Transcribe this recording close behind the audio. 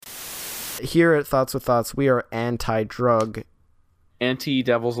Here at Thoughts with Thoughts, we are anti-drug.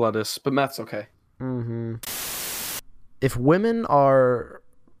 Anti-devil's lettuce, but that's okay. Mm-hmm. If women are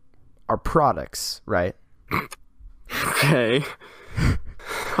products, right? Okay.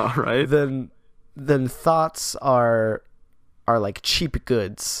 All right. Then thoughts are like cheap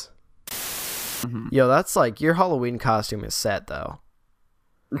goods. Mm-hmm. Yo, that's like your Halloween costume is set though.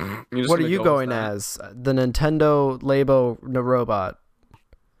 What are you going as? The Nintendo Labo robot.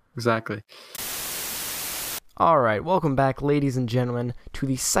 Exactly. All right, welcome back, ladies and gentlemen, to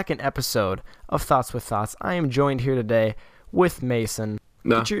the second episode of Thoughts with Thoughts. I am joined here today with Mason.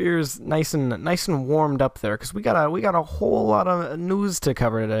 No. Get your ears nice and warmed up there, because we got a whole lot of news to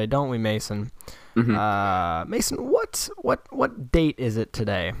cover today, don't we, Mason? Mm-hmm. Mason, what date is it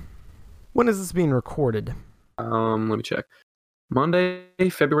today? When is this being recorded? Let me check. Monday,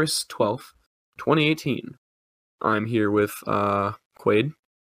 February 12th, 2018. I'm here with Quaid,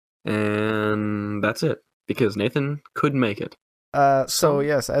 and that's it, because Nathan couldn't make it. So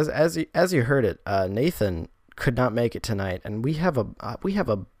yes, as you heard it, Nathan could not make it tonight, and we have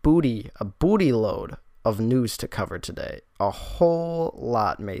a booty load of news to cover today. A whole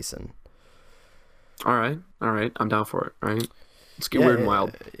lot, Mason. All right, I'm down for it. All right, let's get weird and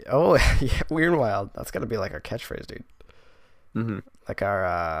wild. Oh, yeah, weird and wild. That's gotta be like our catchphrase, dude. Mm-hmm. Like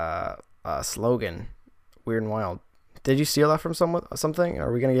our slogan, weird and wild. Did you steal that from something?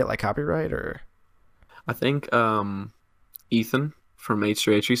 Are we gonna get like copyright or? I think Ethan from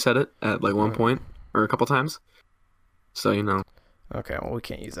H3H3 said it at like one point or a couple times. So you know. Okay, well we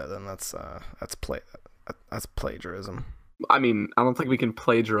can't use that then. That's plagiarism. I mean, I don't think we can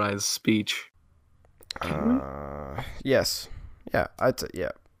plagiarize speech. Yes. Yeah.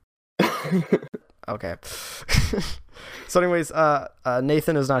 Yeah. Okay. So anyways,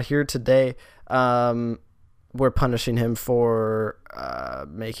 Nathan is not here today. We're punishing him for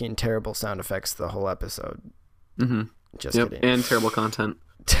making terrible sound effects the whole episode. Mm-hmm. Just kidding. And terrible content.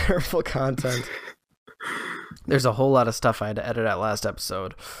 Terrible content. There's a whole lot of stuff I had to edit out last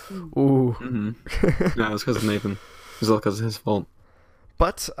episode. Ooh. Mm-hmm. No, it's because of Nathan. It's all because of his fault.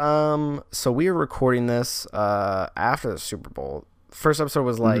 But so we are recording this after the Super Bowl. First episode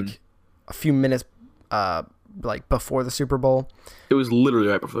was like a few minutes like before the Super Bowl. It was literally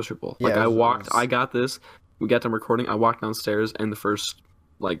right before the Super Bowl. Like yeah, I got this. We got done recording. I walked downstairs, and the first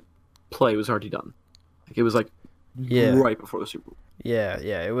like play was already done. Like it was like right before the Super Bowl. Yeah.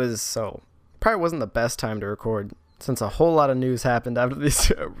 It was so probably wasn't the best time to record since a whole lot of news happened after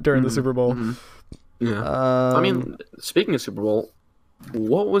this during the Super Bowl. Mm-hmm. Yeah. I mean, speaking of Super Bowl,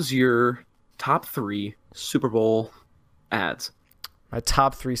 what was your top 3 Super Bowl ads? My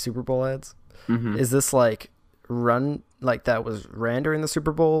top 3 Super Bowl ads? Mm-hmm. Is this like that was ran during the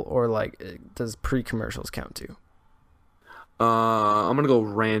Super Bowl, or like does pre-commercials count too? I'm gonna go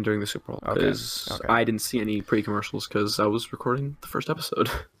ran during the Super Bowl because Okay. I didn't see any pre-commercials because I was recording the first episode.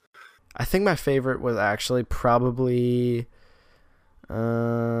 I think my favorite was actually probably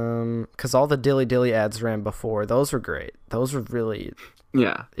because all the Dilly Dilly ads ran before. Those were great. Those were really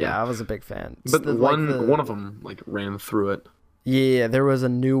yeah. I was a big fan. But one of them like ran through it. Yeah, there was a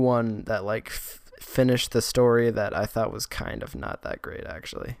new one that like finished the story that I thought was kind of not that great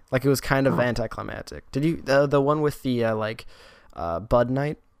actually. Like it was kind of anticlimactic. Did you the one with the Bud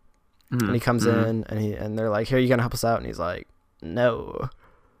Knight? Mm-hmm. And he comes in and they're like, "Here, you gonna help us out?" And he's like, "No."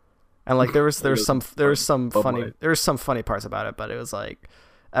 And like there was some funny parts about it, but it was like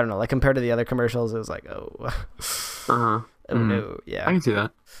I don't know, like compared to the other commercials, it was like oh no, yeah. I can see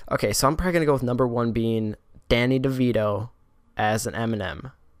that. Okay, so I'm probably gonna go with number 1 being Danny DeVito as an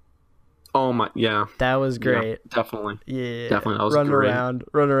M&M. Oh my, yeah. That was great. Yeah, definitely. Yeah. Definitely. That was run great.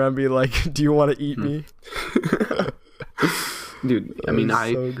 around, be like, "Do you want to eat me?" Dude, I mean,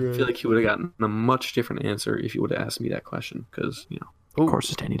 I so feel like he would have gotten a much different answer if you would have asked me that question, because you know, of course,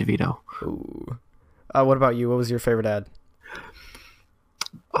 it's Danny DeVito. Ooh. What about you? What was your favorite ad?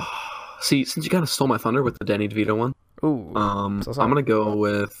 See, since you kind of stole my thunder with the Danny DeVito one, I'm gonna go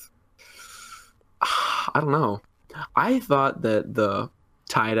with. I don't know. I thought that the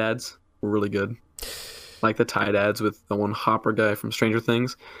Tide ads were really good, like the Tide ads with the one Hopper guy from Stranger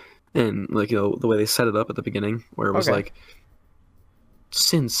Things, and like the way they set it up at the beginning, where it was like,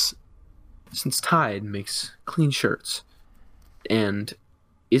 since Tide makes clean shirts, and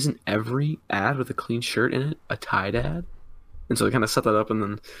isn't every ad with a clean shirt in it a Tide ad? And so they kind of set that up, and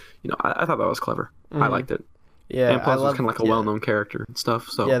then, you know, I thought that was clever. I liked it. Yeah, and plus it was kind of like a well-known character and stuff.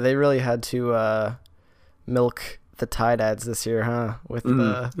 So yeah, they really had to milk the Tide ads this year, huh? With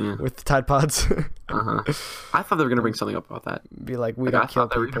the Tide Pods. I thought they were gonna bring something up about that. Be like, we don't kill people. I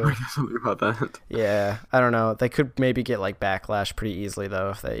thought they were gonna bring something about that. Yeah, I don't know. They could maybe get like backlash pretty easily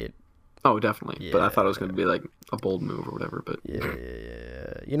though if they Oh, definitely. Yeah. But I thought it was going to be like a bold move or whatever. But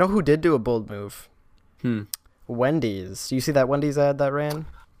yeah. You know who did do a bold move? Wendy's. Do you see that Wendy's ad that ran?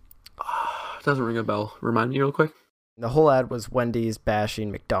 It doesn't ring a bell. Remind me real quick. The whole ad was Wendy's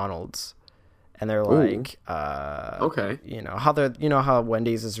bashing McDonald's, and they're like, okay, how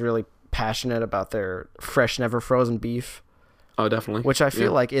Wendy's is really passionate about their fresh, never frozen beef. Oh, definitely. Which I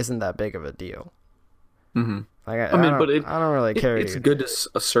feel like isn't that big of a deal. Mm-hmm. Like, I don't really care. It's good to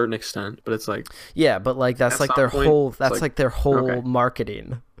a certain extent, but it's like but like that's like their whole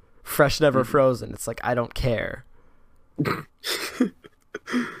marketing. Fresh, never frozen. It's like I don't care.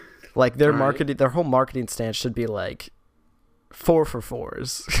 Like their marketing, their whole marketing stance should be like 4 for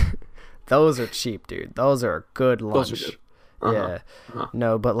 $4s. Those are cheap, dude. Those are a good lunch. Those are good. Yeah.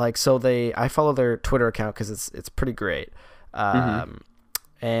 No, but like I follow their Twitter account because it's pretty great. And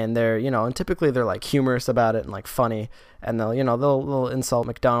they're and typically they're like humorous about it and like funny, and they'll insult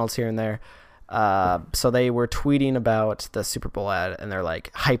McDonald's here and there. So they were tweeting about the Super Bowl ad, and they're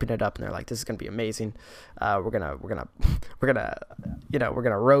like hyping it up, and they're like, "This is gonna be amazing. We're gonna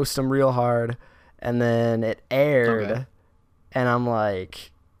roast them real hard." And then it aired, and I'm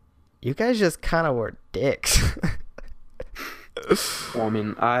like, "You guys just kind of were dicks." Well, I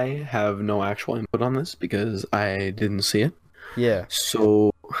mean, I have no actual input on this because I didn't see it. Yeah.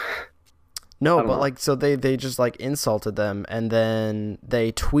 So. No, but like, so they just like insulted them, and then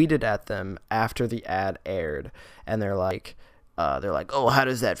they tweeted at them after the ad aired, and they're like, "Oh, how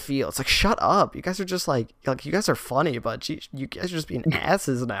does that feel?" It's like, shut up! You guys are just like you guys are funny, but geez, you guys are just being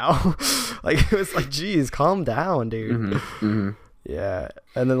asses now. Like it was like, geez, calm down, dude. Yeah,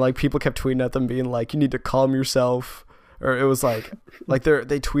 and then like people kept tweeting at them, being like, "You need to calm yourself," or it was like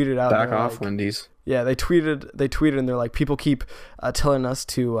they tweeted out, back off, like, Wendy's. Yeah, they tweeted, and they're like, people keep telling us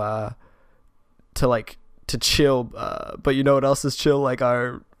to chill, but you know what else is chill? Like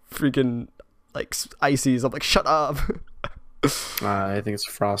our freaking like ices. I'm like, shut up. I think it's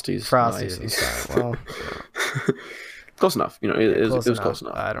Frosties. Well, close enough. It was close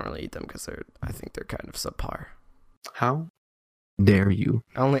enough. I don't really eat them because I think they're kind of subpar. How dare you?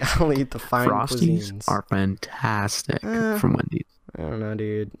 I only eat the fine Frosties cuisines. Are fantastic from Wendy's. I don't know,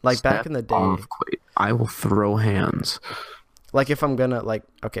 dude. Like back in the day, I will throw hands. Like if I'm gonna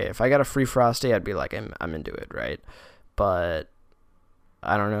if I got a free Frosty, I'd be like, I'm into it, right? But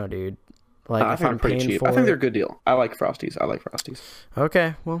I don't know, dude. Like if I'm pretty paying cheap, for I think they're a good deal. I like Frosties.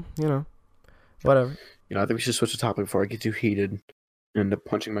 Okay, well, whatever. I think we should switch the topic before I get too heated and end up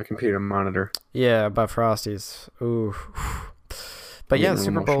punching my computer monitor. Yeah, about Frosties. Ooh. But yeah, the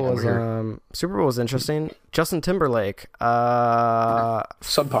Super Bowl was interesting. Justin Timberlake.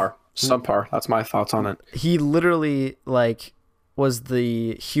 Subpar. That's my thoughts on it. He literally was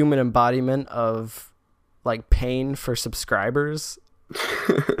the human embodiment of like pain for subscribers.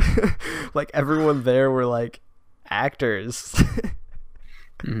 Like everyone there were like actors.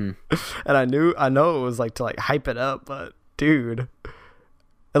 And I know it was like to like hype it up, but dude,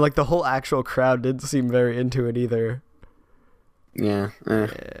 and like the whole actual crowd didn't seem very into it either. Yeah.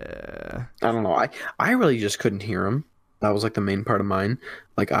 I don't know. I really just couldn't hear him. That was like the main part of mine.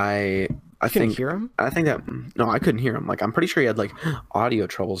 Like I couldn't hear him. I think that I couldn't hear him. Like I'm pretty sure he had like audio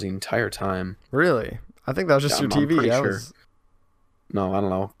troubles the entire time. Really? I think that was just your TV. Sure. No, I don't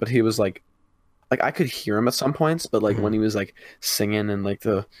know. But he was like I could hear him at some points, but like when he was like singing and like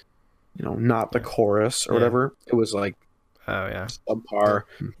the not the chorus or whatever, it was like subpar.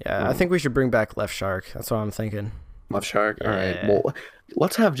 Yeah, I think we should bring back Left Shark. That's what I'm thinking. Left Shark. All right. Well,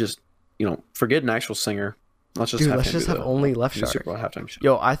 let's have just forget an actual singer. Let's just have only Left Shark. Super Bowl halftime show.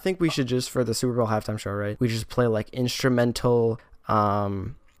 Yo, I think we should just for the Super Bowl halftime show, right? We just play like instrumental,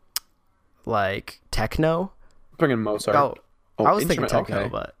 like techno. Bring in Mozart. I was thinking techno,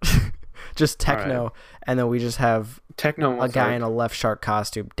 but just techno, right. And then we just have a guy in a Left Shark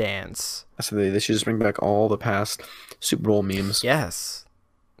costume dance. So they should just bring back all the past Super Bowl memes. Yes.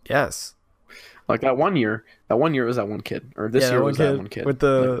 Like that one year was that one kid, or this year was that one kid with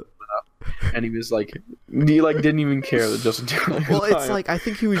the. And he was like, he like didn't even care that Justin Timberlake. Well, it's like I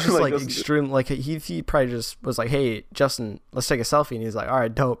think he was just like extreme. Like he probably just was like, "Hey, Justin, let's take a selfie." And he's like, "All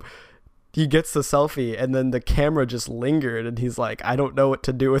right, dope." He gets the selfie, and then the camera just lingered, and he's like, "I don't know what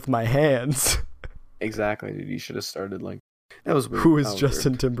to do with my hands." Exactly, dude. You should have started like. That was weird. Who is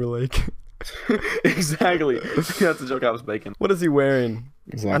Justin Timberlake? Exactly. That's the joke I was making. What is he wearing?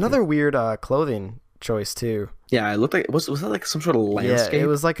 Exactly. Another weird clothing choice too. Yeah, it looked like was that like some sort of landscape? Yeah, it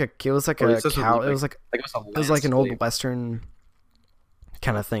was like a cow. It was like an old Western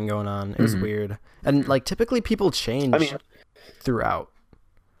kind of thing going on. It was weird, and like typically people change throughout.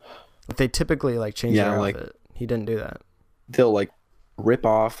 They typically like change their outfit. He didn't do that. They'll like rip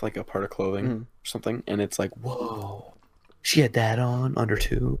off like a part of clothing or something, and it's like, whoa, she had that on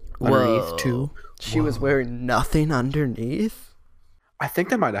underneath too. She was wearing nothing underneath. I think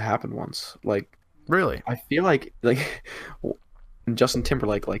that might have happened once. Like, really? I feel like Justin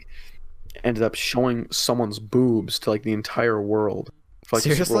Timberlake ended up showing someone's boobs to like the entire world. For, like,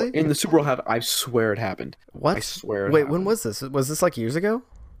 seriously? In the Super Bowl, I swear it happened. What? I swear. Wait, when was this? Was this like years ago?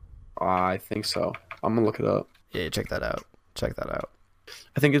 I think so. I'm gonna look it up. Yeah, check that out.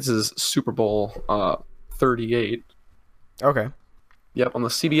 I think this is Super Bowl 38. Okay. Yep, on the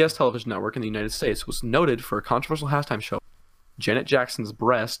CBS television network in the United States, was noted for a controversial halftime show. Janet Jackson's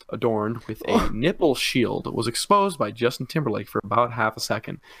breast, adorned with a nipple shield, was exposed by Justin Timberlake for about half a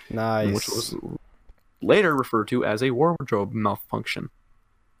second. Nice. Which was later referred to as a wardrobe malfunction.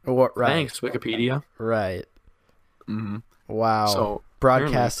 What? Right. Thanks, Wikipedia. Right. Mm-hmm. Wow. So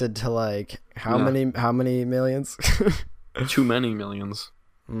broadcasted to like how many millions? Too many millions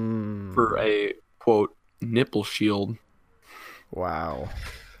for a quote nipple shield. Wow.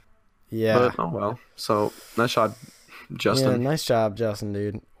 Yeah. But, oh well. So nice job, Justin. Yeah, nice job, Justin,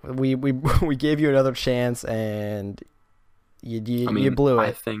 dude. We gave you another chance and you blew it.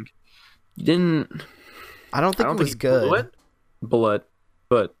 I think you didn't. I don't think it was good. But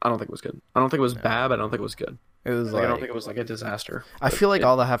I don't think it was good. I don't think it was bad, but I don't think it was good. It was I don't think it was like a disaster. I feel like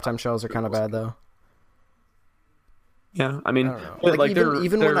all the halftime shows are kind of bad though. Yeah, I mean, like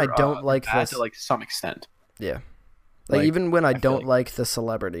even when I don't like this, to like some extent. Yeah, like even when I don't like the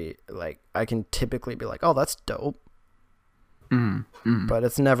celebrity, like I can typically be like, oh, that's dope. But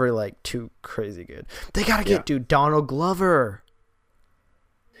it's never like too crazy good. They gotta get Donald Glover.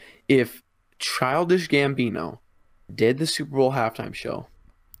 If Childish Gambino did the Super Bowl halftime show,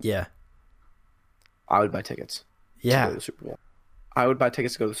 I would buy tickets. To go to the Super Bowl. I would buy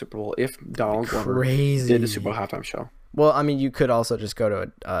tickets to go to the Super Bowl if Donald Glover did the Super Bowl halftime show. Well, I mean, you could also just go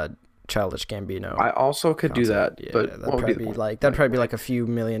to a Childish Gambino. I also could do that, but that'd probably be like a few $1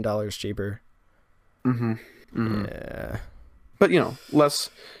 million cheaper. Yeah. But you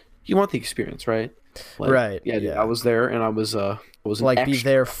want the experience, right? Like, right. Yeah. I was there, and I was like be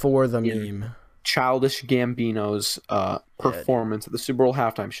there for the meme. Childish Gambino's performance at the Super Bowl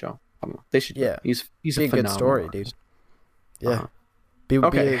halftime show. I don't know. They should. Yeah. He's a good story, dude. Yeah. Be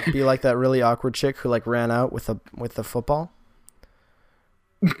like that really awkward chick who like ran out with the football.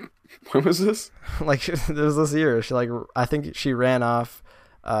 When was this? Like it was this year. She I think she ran off.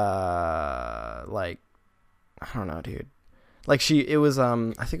 Like I don't know, dude. Like it was I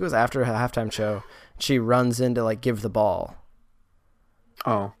think it was after a halftime show. She runs in to like give the ball.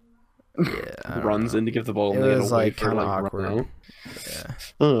 Oh. Yeah. Runs in to give the ball. It was like kind of awkward. Yeah.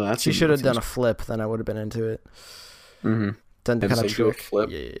 Oh, she should have done a flip. Then I would have been into it. Mm-hmm. Done kind of trick.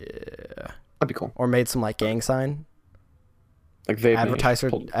 Flip. Yeah. That'd be cool. Or made some like gang sign. Like they advertise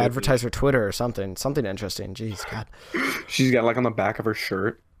her Twitter or something interesting. Jeez, God. She's got like on the back of her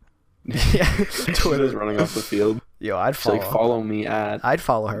shirt. Yeah. Twitter's running off the field. Yo, I'd follow. Like, follow me at. I'd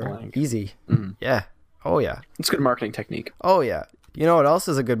follow her. Blank. Easy. Mm-hmm. Yeah. Oh yeah. It's good marketing technique. Oh yeah. You know what else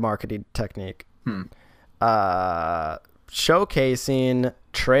is a good marketing technique? Showcasing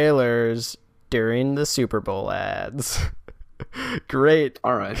trailers during the Super Bowl ads. Great.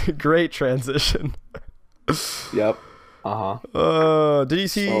 All right. Great transition. Yep. Did you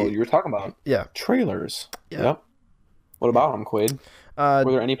see? Oh, you were talking about trailers. Yeah. Yep. What about them, Quaid?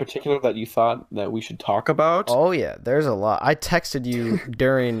 Were there any particular that you thought that we should talk about? Oh yeah, there's a lot. I texted you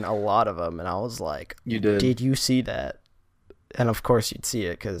during a lot of them, and I was like, "You did? Did you see that?" And of course, you'd see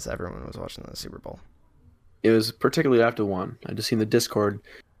it because everyone was watching the Super Bowl. It was particularly after one. I just seen the Discord.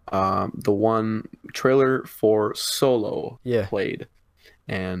 The one trailer for Solo played,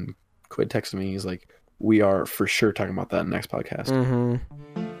 and Quaid texted me. He's like, "We are for sure talking about that in the next podcast." Mm-hmm.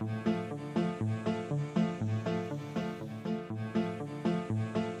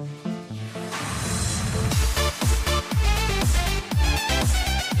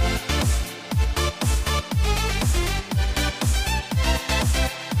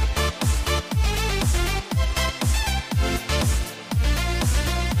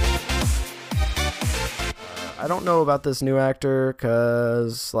 I don't know about this new actor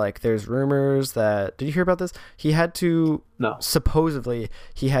because, like, there's rumors that... Did you hear about this? He had to... No. Supposedly,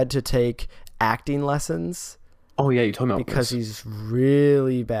 he had to take acting lessons. Oh, yeah, you told me about because this. He's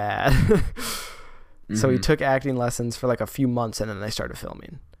really bad. So he took acting lessons for, like, a few months, and then they started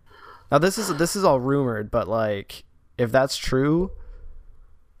filming. Now, this is all rumored, but, like, if that's true...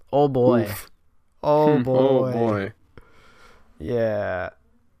 Oh, boy. Oof. Oh, boy. Oh, boy. Yeah.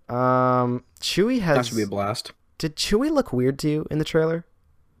 Chewie has... That should be a blast. Did Chewie look weird to you in the trailer?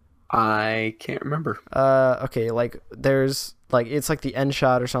 I can't remember. Okay, like there's like it's like the end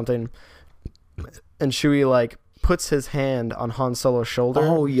shot or something, and Chewie like puts his hand on Han Solo's shoulder.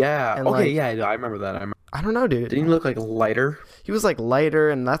 Oh yeah. And, okay, like, yeah, I remember that. I don't know, dude. Didn't he look like lighter? He was like lighter,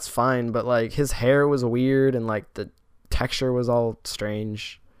 and that's fine, but like his hair was weird, and like the texture was all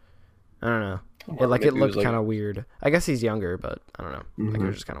strange. I don't know. It looked kind of weird. I guess he's younger, but I don't know. Like it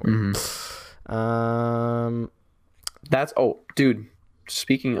was just kind of weird. That's dude.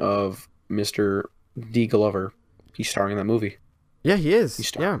 Speaking of Mr. D. Glover, he's starring in that movie. Yeah, he is.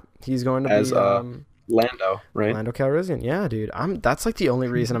 He's going to as be Lando, right? Lando Calrissian. Yeah, dude. That's like the only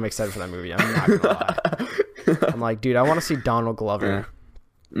reason I'm excited for that movie. I'm not gonna lie. I'm like, dude, I want to see Donald Glover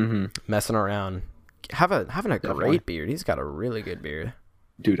messing around, having a great beard. He's got a really good beard.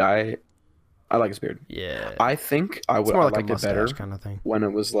 Dude, I like his beard. Yeah. I think I would like it better kind of thing. when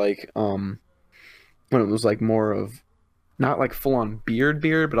it was like more of not like full on beard,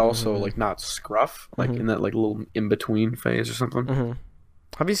 but also like not scruff, like in that like little in between phase or something.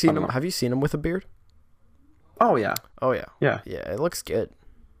 Have you seen him? Have you seen him with a beard? Oh yeah. Yeah. It looks good.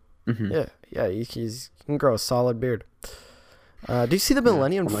 Yeah. He can grow a solid beard. Do you see the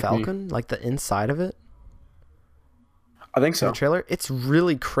Millennium Falcon? Like the inside of it? I think so. The trailer, it's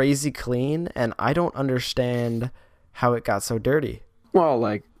really crazy clean, and I don't understand how it got so dirty. Well,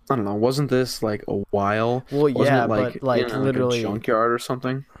 like I don't know. Wasn't this like a while? Well, yeah, but like literally like a junkyard or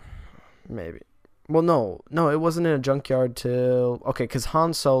something. Maybe. Well, no, it wasn't in a junkyard till because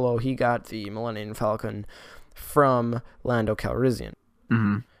Han Solo, he got the Millennium Falcon from Lando Calrissian.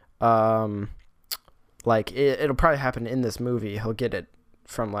 Like it'll probably happen in this movie. He'll get it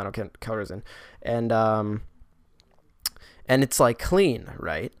from Lando Calrissian, and it's like clean,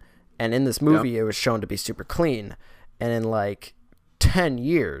 right? And in this movie, it was shown to be super clean. And in like 10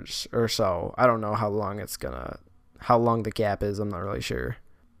 years or so, I don't know how long the gap is. I'm not really sure.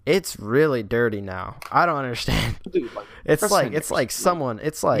 It's really dirty now. I don't understand. Dude, it's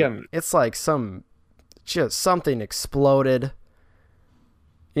like something exploded.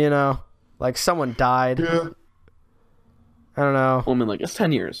 You know, like someone died. Yeah. I don't know. Well, I mean, like it's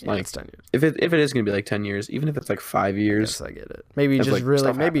 10 years. Yeah, like it's 10 years. If it is gonna be like 10 years, even if it's like 5 years. Yes, I get it. Maybe just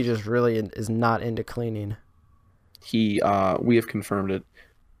really is not into cleaning. We have confirmed it.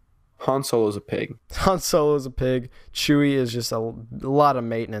 Han Solo's a pig. Han Solo's a pig. Chewie is just a lot of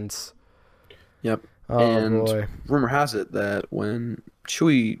maintenance. Yep. Oh, and boy. Rumor has it that when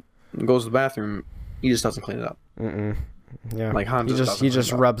Chewie goes to the bathroom, he just doesn't clean it up. Yeah. Like Han he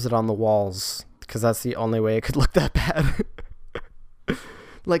just rubs it on the walls because that's the only way it could look that bad.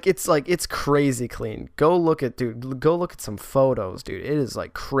 It's crazy clean. Go look at some photos, dude. It is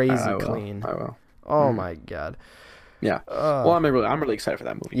like crazy clean. I will. Oh my god. Yeah. Well, I'm really excited for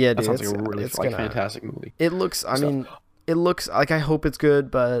that movie. Yeah, that dude, sounds like a really fantastic movie. It looks. I mean, it looks like I hope it's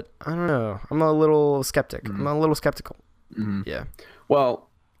good, but I don't know. I'm a little skeptic. I'm a little skeptical. Yeah. Well,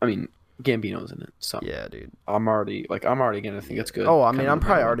 I mean, Gambino's in it, so yeah, dude. I'm already gonna think it's good. Oh, I mean, I'm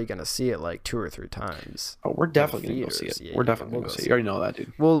probably already gonna see it like 2 or 3 times. Oh, we're definitely gonna go see it. Yeah, we're definitely gonna go see it. You already know that,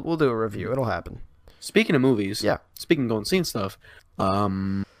 dude. We'll do a review. It'll happen. Speaking of movies, Speaking of going and seeing stuff,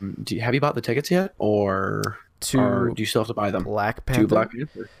 have you bought the tickets yet, or do you still have to buy them? Black Panther. To Black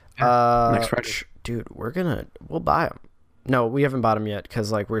Panther. Next Friday. Dude, we'll buy them. No, we haven't bought them yet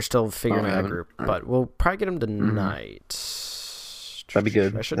because like we're still figuring out a group, but we'll probably get them tonight. That'd be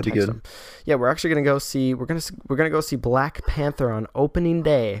good. That'd be good. Them. Yeah, we're actually gonna go see. We're gonna go see Black Panther on opening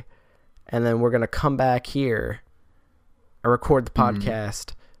day, and then we're gonna come back here, and record the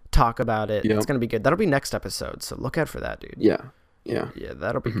podcast, talk about it. Yep. It's gonna be good. That'll be next episode, so look out for that, dude. Yeah,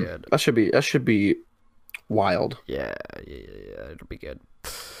 that'll be good. That should be wild. Yeah, it'll be good.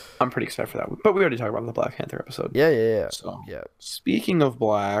 I'm pretty excited for that. But we already talked about the Black Panther episode. Yeah. So, speaking of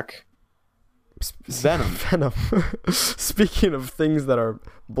black, Venom. Speaking of things that are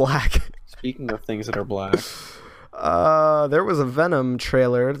black. There was a Venom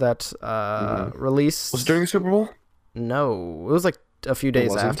trailer that released. Was it during the Super Bowl? No, it was like a few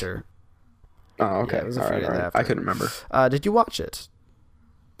days after. Oh, okay. Yeah, it was a few days after. I couldn't remember. Did you watch it?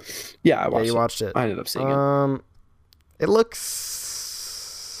 Yeah, I watched it. You watched it. I ended up seeing it. It looks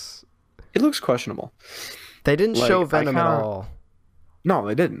questionable. They didn't show Venom at all. No,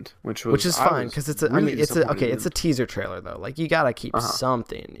 they didn't, which is fine because it's a teaser trailer though. Like you gotta keep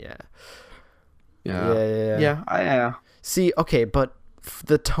something. Yeah. See, okay, but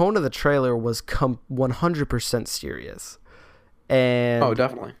the tone of the trailer was 100% serious, and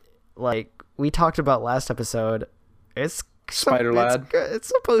definitely. Like we talked about last episode, it's Spider-Lad. It's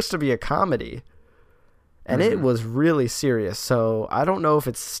supposed to be a comedy. And it was really serious, so I don't know if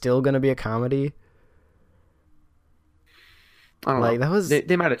it's still going to be a comedy. I don't know. That was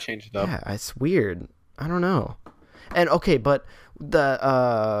they might have changed it up. Yeah, it's weird. I don't know. And okay, but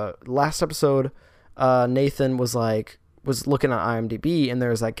the last episode, Nathan was looking at IMDb, and there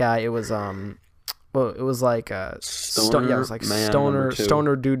was that guy. It was it was like stoner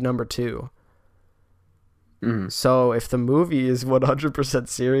dude number 2. So if the movie is 100%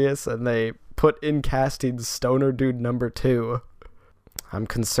 serious and they put in casting stoner dude number 2, I'm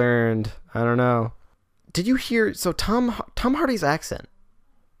concerned. I don't know. Did you hear? So Tom Hardy's accent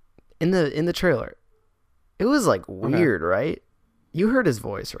in the trailer, it was like weird, right? You heard his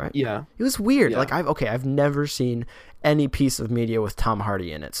voice, right? Yeah. It was weird. Yeah. Like I've never seen any piece of media with Tom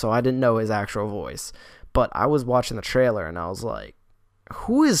Hardy in it, so I didn't know his actual voice. But I was watching the trailer and I was like,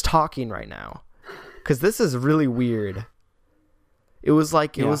 who is talking right now? Because this is really weird. It was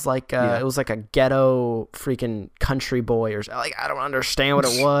like a ghetto freaking country boy or like, I don't understand what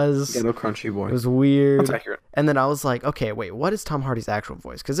it was. Ghetto country boy. It was weird. That's accurate. And then I was like, okay, wait, what is Tom Hardy's actual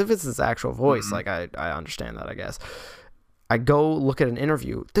voice? Because if it's his actual voice, like I understand that, I guess. I go look at an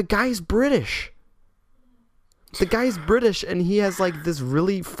interview. The guy's British. And he has like this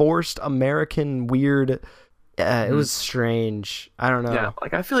really forced American weird. It was strange. I don't know. Yeah,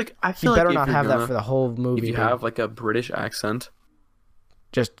 like I feel like you better not have that for the whole movie. If you have like a British accent,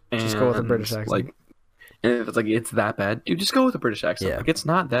 just go with a British accent. Like, and if it's like it's that bad, dude, just go with a British accent. Yeah. Like it's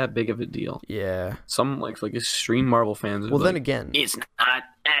not that big of a deal. Yeah. Some like extreme Marvel fans. Well, then again, it's not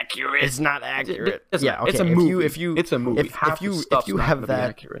accurate. It's not accurate. Yeah. Okay. It's a movie. If you it's a movie. If you have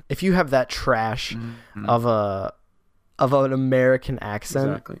that trash of an American accent.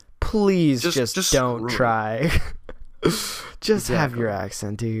 Exactly. Please just don't try. Just have your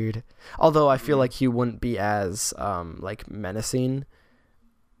accent, dude. Although I feel like he wouldn't be as like menacing,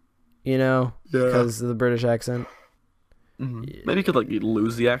 because of the British accent. Mm-hmm. Yeah. Maybe he could like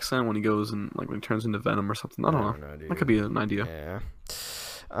lose the accent when he goes and like when he turns into Venom or something. I don't know. That could be an idea.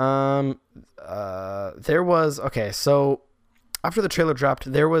 Yeah. There was so after the trailer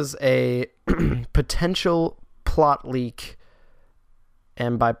dropped, there was a potential plot leak.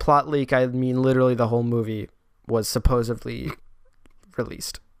 And by plot leak, I mean literally the whole movie was supposedly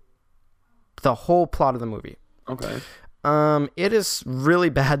released. The whole plot of the movie. Okay. It is really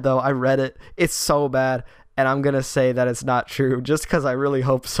bad, though. I read it. It's so bad. And I'm going to say that it's not true just because I really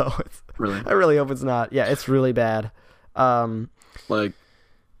hope so. Really? I really hope it's not. Yeah, it's really bad. Okay,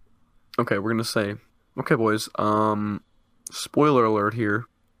 we're going to say, okay, boys, spoiler alert here.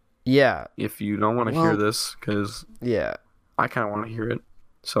 Yeah. If you don't want to hear this, because I kind of want to hear it.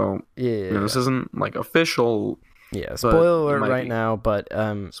 So, this isn't like official. Yeah, spoiler alert right now, but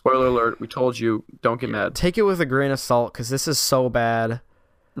spoiler alert, we told you, don't get mad. Take it with a grain of salt because this is so bad.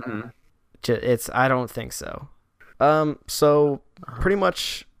 Mm-hmm. I don't think so. So pretty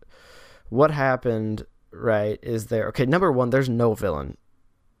much what happened, right, is number one, there's no villain.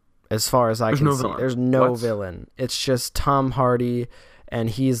 As far as I can see, there's no villain. It's just Tom Hardy, and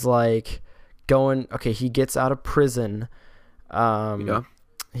he's like he gets out of prison.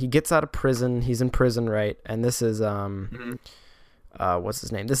 He gets out of prison. He's in prison, right? And this is what's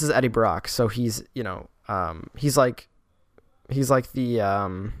his name? This is Eddie Brock. So he's he's like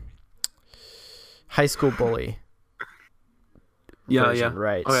the high school bully. Yeah.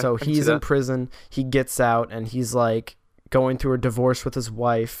 Right. Okay, so he's in prison. He gets out, and he's like going through a divorce with his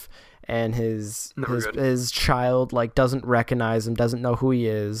wife, and his child like doesn't recognize him, doesn't know who he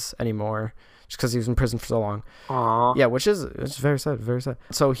is anymore. Just because he was in prison for so long. Aww. Yeah, it's very sad, very sad.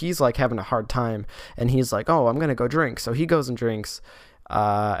 So he's like having a hard time, and he's like, oh, I'm going to go drink. So he goes and drinks,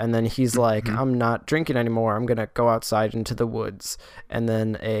 and then he's like, I'm not drinking anymore. I'm going to go outside into the woods. And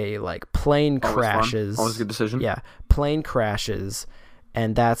then a like plane crashes. Always a good decision. Yeah, plane crashes,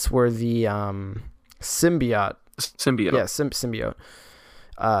 and that's where the symbiote. Yeah, symbiote.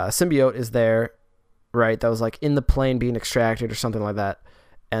 Symbiote is there, right? That was like in the plane being extracted or something like that.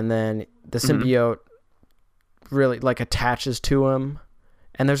 And then the symbiote really like attaches to him,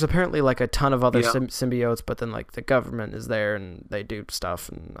 and there's apparently like a ton of other symbiotes, but then like the government is there and they do stuff,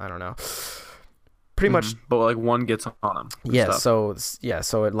 and I don't know. Pretty much, but like one gets on him. Yeah, so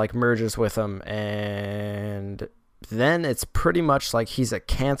it like merges with him, and then it's pretty much like he's a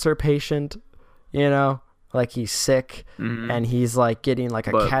cancer patient, like he's sick, and he's like getting like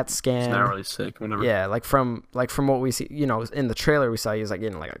a CAT scan. He's not really sick, whatever. Yeah, like from what we see, in the trailer we saw, he was like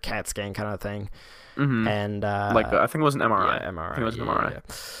getting like a CAT scan kind of thing, and like I think it was an MRI. Yeah, MRI. I think it was an MRI. Yeah.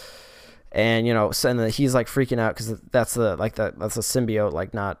 And so then he's like freaking out because that's the symbiote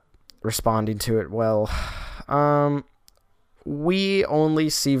like not responding to it well. We only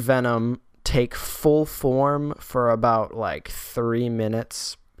see Venom take full form for about like 3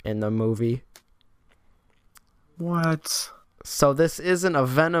 minutes in the movie. What? So this isn't a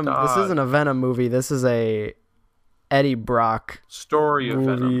Venom. This isn't a Venom movie. This is a Eddie Brock Story of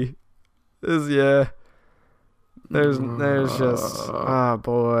movie. Venom. There's just oh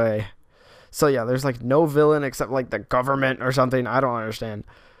boy. So yeah, there's like no villain except like the government or something. I don't understand.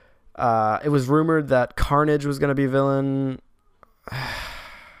 It was rumored that Carnage was gonna be villain.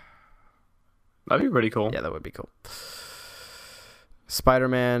 That'd be pretty cool. Yeah, that would be cool.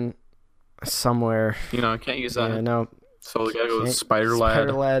 Spider-Man somewhere. You know, I can't use that. Yeah, no. So the guy goes Spider-Lad.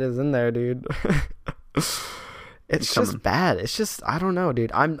 Spider-Lad is in there, dude. It's just bad. It's just, I don't know,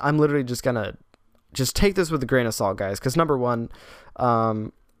 dude. I'm literally just gonna just take this with a grain of salt, guys. Because number one,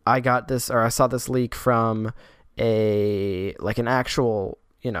 I saw this leak from an actual,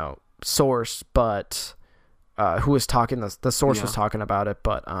 source, but who was talking, the source was talking about it,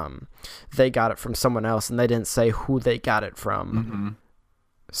 but they got it from someone else, and they didn't say who they got it from. Mm-hmm.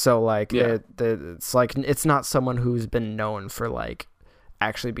 So it's like it's not someone who's been known for like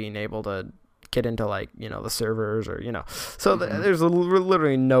actually being able to get into like the servers or so there's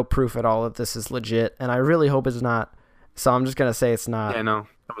literally no proof at all that this is legit, and I really hope it's not. So I'm just gonna say it's not. Yeah, no,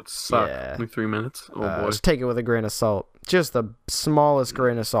 that would suck. Yeah. Only 3 minutes. Oh boy. Just take it with a grain of salt. Just the smallest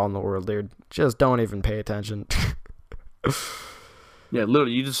grain of salt in the world, dude. Just don't even pay attention. Yeah,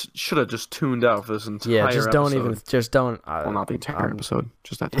 literally, you just should have just tuned out for this entire episode. Just don't. Well, not the entire episode,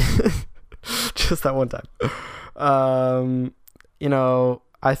 just that time. Just that one time.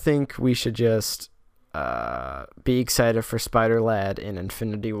 I think we should just be excited for Spider-Lad in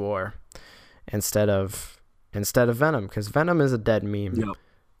Infinity War instead of Venom, because Venom is a dead meme. Yep.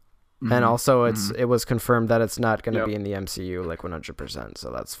 Mm-hmm. And also it was confirmed that it's not going to be in the MCU like 100%,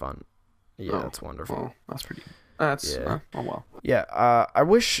 so that's fun. Yeah, that's wonderful. Well, that's pretty. That's oh well. Yeah, I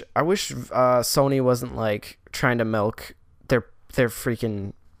wish Sony wasn't like trying to milk their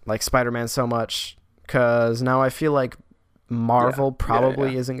freaking like Spider-Man so much, because now I feel like Marvel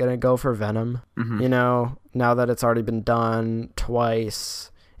probably isn't going to go for Venom. Mm-hmm. Now that it's already been done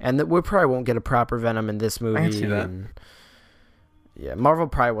twice, and that we probably won't get a proper Venom in this movie. I can see that. Yeah, Marvel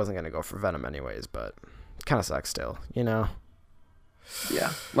probably wasn't going to go for Venom anyways, but it kind of sucks still, Yeah,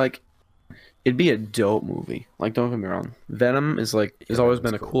 like it'd be a dope movie. Like, don't get me wrong, Venom is like has always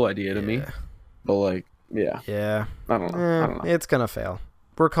been a cool idea to me, but like I don't know. It's gonna fail.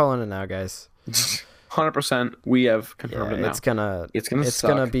 We're calling it now, guys. 100%. We have confirmed it now. It's gonna suck.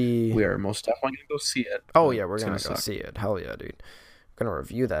 Gonna be. We are most definitely gonna go see it. Oh yeah, we're gonna go see it. Hell yeah, dude. We're gonna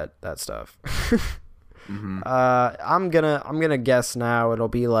review that stuff. Mm-hmm. I'm gonna guess now it'll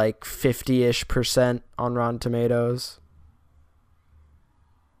be like 50-ish% on Rotten Tomatoes.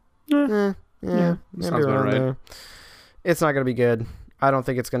 Yeah, maybe around right. There. It's not gonna be good. I don't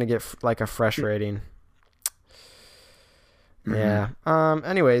think it's gonna get like a fresh rating. Mm-hmm. Yeah.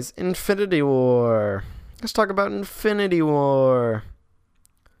 Anyways, Infinity War. Let's talk about Infinity War.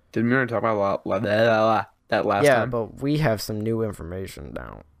 Didn't we already talk about that last time? Yeah, but we have some new information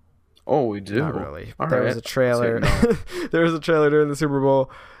now. Oh, we do. Not really. All there right. was a trailer. There was a trailer during the Super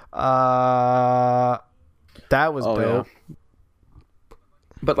Bowl. That was dope. Yeah.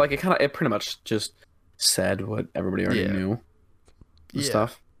 But like it pretty much just said what everybody already knew. And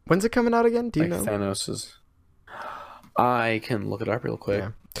stuff. When's it coming out again? Do you know? Thanos is. I can look it up real quick.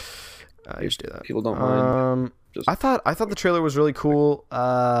 Yeah. You should do that. People don't mind. I thought the trailer was really cool.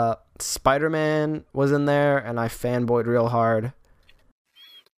 Spider-Man was in there, and I fanboyed real hard.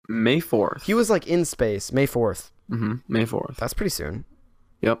 May 4th. He was like in space. May 4th. Mm-hmm. May 4th. That's pretty soon.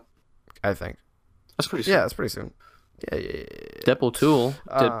 Yep. I think. That's pretty soon. Yeah, that's pretty soon. Yeah.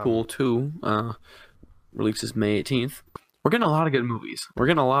 Deadpool 2 releases May 18th. We're getting a lot of good movies. We're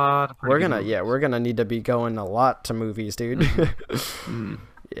getting a lot of We're gonna need to be going a lot to movies, dude. Mm-hmm.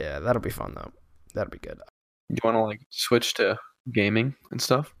 Yeah, that'll be fun though. That'll be good. You want to like switch to gaming and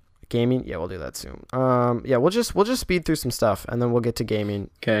stuff? Gaming? Yeah, we'll do that soon. Yeah, we'll just speed through some stuff and then we'll get to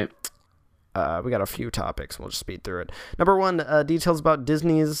gaming. Okay. We got a few topics. We'll just speed through it. Number one, details about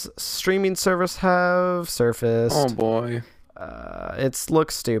Disney's streaming service have surfaced. Oh boy. It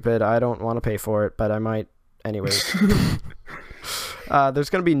looks stupid. I don't want to pay for it, but I might anyways. There's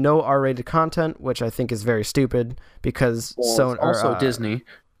going to be no R-rated content, which I think is very stupid because Disney.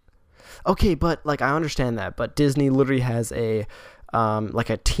 Okay, but like I understand that, but Disney literally has a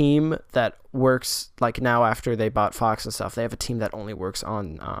team that works like now after they bought Fox and stuff. They have a team that only works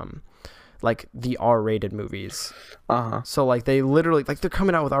on like the R-rated movies. Uh-huh. So like they literally like they're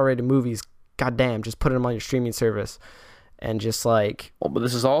coming out with R-rated movies. Goddamn, just put them on your streaming service. And just like... Well, but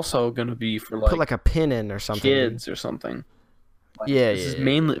this is also going to be for like... Put like a pin in or something. Kids or something. Like, yeah, this is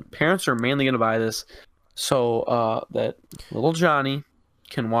mainly... Parents are mainly going to buy this so that little Johnny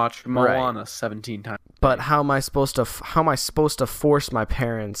can watch Moana 17 times. But how am I supposed to force my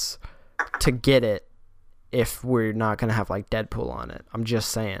parents to get it if we're not gonna have like Deadpool on it. I'm just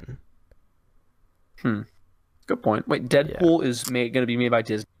saying. Good point. Wait, Deadpool is gonna be made by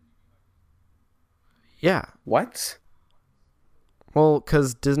Disney? Yeah. What? Well,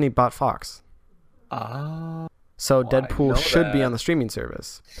 because Disney bought Fox. So Deadpool should be on the streaming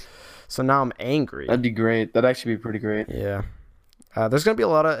service. So now I'm angry. That'd be great. That'd actually be pretty great. Yeah. There's going to be a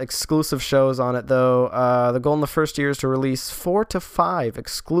lot of exclusive shows on it, though. The goal in the first year is to release 4 to 5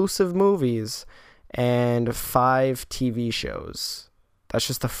 exclusive movies and 5 TV shows. That's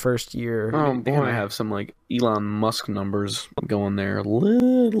just the first year. Oh, boy. They might have some like Elon Musk numbers going there a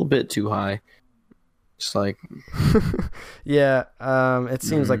little bit too high. Just like... yeah, it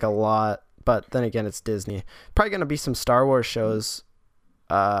seems like a lot. But then again, it's Disney. Probably going to be some Star Wars shows.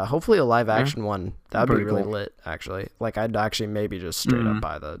 Hopefully a live action one. That'd be really lit, actually. Like, I'd actually maybe just straight up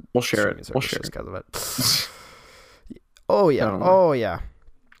buy the... We'll share it. We'll share it because of it. Oh, yeah.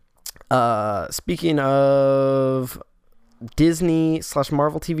 Speaking of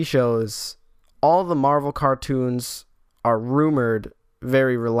Disney/Marvel TV shows, all the Marvel cartoons are rumored,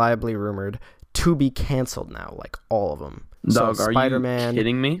 very reliably rumored, to be canceled now. Like, all of them. Dog, so are Spider-Man, you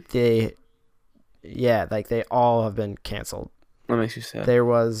kidding me? they all have been canceled. That makes you sad. There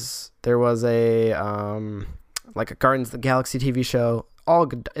was a like a Guardians of the Galaxy TV show.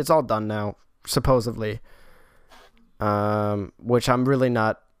 It's all done now, supposedly. Which I'm really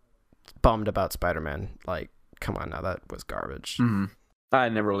not bummed about Spider-Man. Like, come on now, that was garbage. I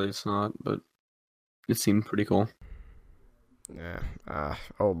never really saw it, but it seemed pretty cool. Yeah.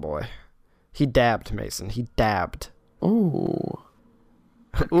 Oh boy, he dabbed, Mason. He dabbed. Oh.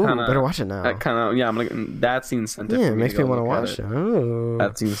 Ooh, better watch it now. That kind of, I'm gonna. That's the incentive. Yeah, it makes me want to watch it. Oh.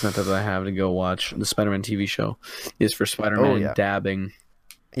 That's the incentive that I have to go watch the Spider-Man TV show. Is for Spider-Man dabbing.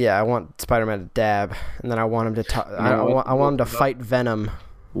 Yeah, I want Spider-Man to dab, and then I want him to. I want him to fight Venom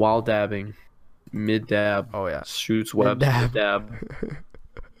while dabbing, mid dab. Oh yeah, shoots webs. Mid dab.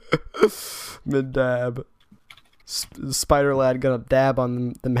 Mid dab. Spider Lad gonna dab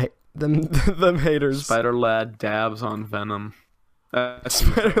on them haters. Spider Lad dabs on Venom.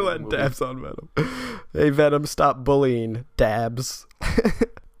 Spider-Man dabs on Venom. Hey Venom, stop bullying. Dabs.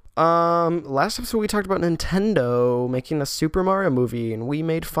 Last episode we talked about Nintendo making a Super Mario movie, and we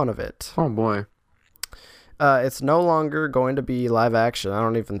made fun of it. Oh boy. It's no longer going to be live action. I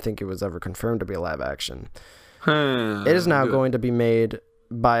don't even think it was ever confirmed to be live action. It is now going to be made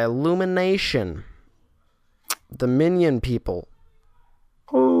by Illumination, the Minion people.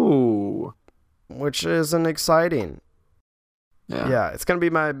 Oh. Which isn't exciting. Yeah, it's going to be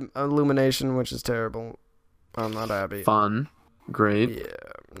my Illumination, which is terrible. I'm not happy. Fun. Great. Yeah,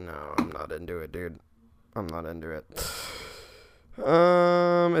 no, I'm not into it, dude. I'm not into it.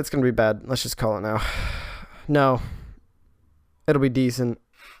 It's going to be bad. Let's just call it now. No. It'll be decent.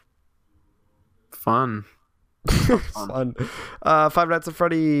 Fun. Fun. Five Nights at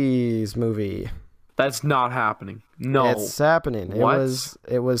Freddy's movie. That's not happening. No. It's happening. What?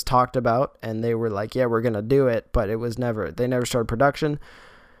 It was talked about, and they were like, yeah, we're going to do it, but they never started production.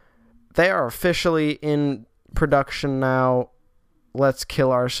 They are officially in production now. Let's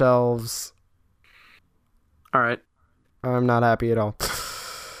kill ourselves. All right. I'm not happy at all.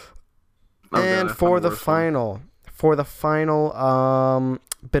 And for the final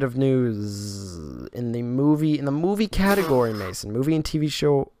bit of news in the movie category, Mason, movie and TV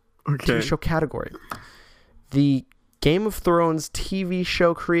show category, the Game of Thrones TV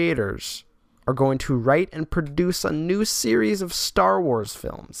show creators are going to write and produce a new series of Star Wars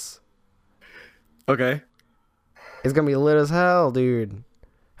films. Okay. It's gonna be lit as hell, dude.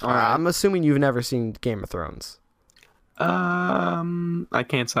 I'm assuming you've never seen Game of Thrones. I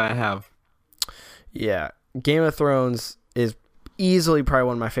can't say I have. Yeah, Game of Thrones is easily probably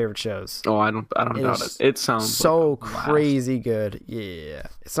one of my favorite shows. Oh, I don't doubt it. It sounds so like crazy good. Yeah,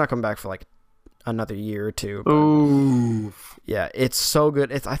 it's not coming back for like another year or two. Ooh. Yeah, it's so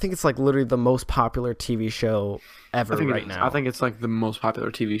good. I think it's like literally the most popular TV show ever right now. I think it's like the most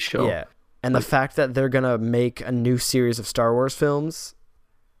popular TV show. Yeah, and the fact that they're gonna make a new series of Star Wars films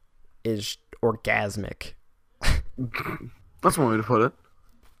is orgasmic. That's one way to put it.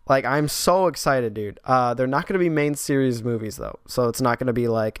 Like, I'm so excited, dude. They're not going to be main series movies, though. So it's not going to be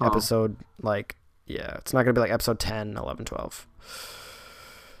like episode, it's not going to be like episode 10, 11, 12.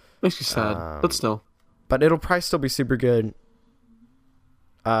 Makes you sad, but still. But it'll probably still be super good.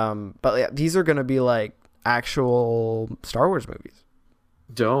 But yeah, these are going to be like actual Star Wars movies.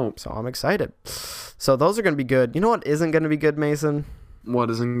 Dope. So I'm excited. So those are going to be good. You know what isn't going to be good, Mason? What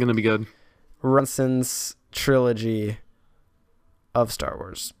isn't going to be good? Runson's trilogy of Star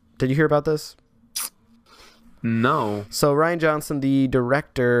Wars. Did you hear about this? No. So Rian Johnson, the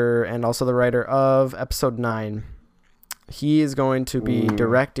director and also the writer of Episode 9, he is going to be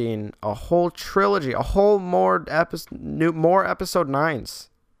directing a whole trilogy, a whole more Episode 9s,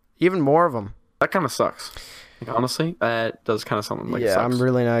 even more of them. That kind of sucks. Like, honestly, that does kind of sound like it sucks. I'm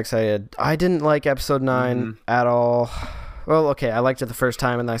really not excited. I didn't like Episode 9 at all. Well, okay, I liked it the first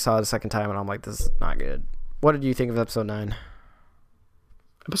time, and then I saw it the second time, and I'm like, this is not good. What did you think of Episode 9?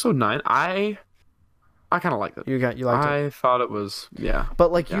 Episode 9, I kind of liked it. You liked it? I thought it was, yeah.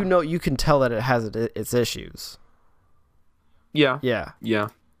 But, like, you can tell that it has its issues. Yeah. Yeah. Yeah.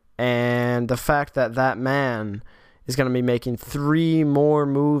 And the fact that man is going to be making 3 more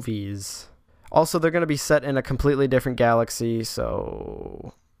movies. Also, they're going to be set in a completely different galaxy,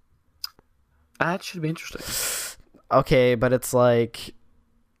 so... That should be interesting. Okay, but it's like,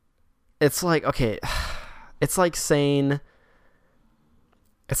 okay, it's like saying,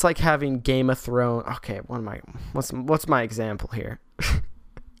 it's like having Game of Thrones. Okay, what's my example here?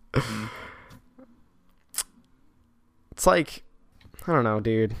 It's like, I don't know,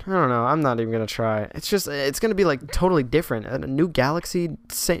 dude. I don't know. I'm not even gonna try. It's gonna be like totally different. A new galaxy,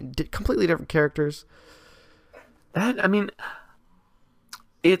 completely different characters. I mean,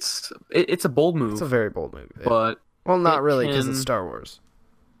 it's a bold move. It's a very bold move. But well, not really, because it's Star Wars.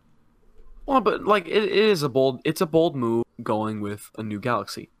 Well, but like it's a bold move going with a new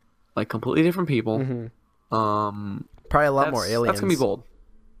galaxy, like completely different people. Mm-hmm. Probably a lot more aliens. That's gonna be bold.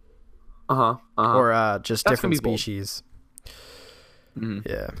 Or just that's different species. Mm-hmm.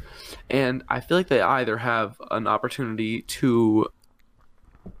 Yeah. And I feel like they either have an opportunity to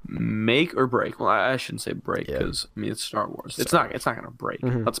make or break. Well, I shouldn't say break because I mean it's Star Wars. It's not gonna break.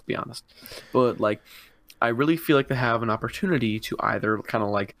 Mm-hmm. Let's be honest. But like, I really feel like they have an opportunity to either kind of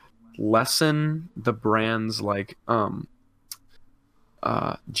like lessen the brand's like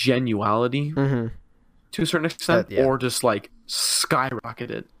genuality to a certain extent, or just like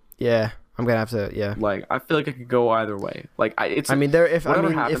skyrocket it. Yeah. I'm gonna have to, Like, I feel like it could go either way. Like, if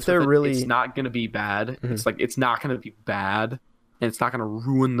they're really, it's not gonna be bad. Mm-hmm. It's like it's not gonna be bad, and it's not gonna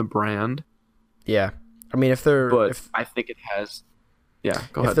ruin the brand. Yeah, I mean, I think it has. Yeah,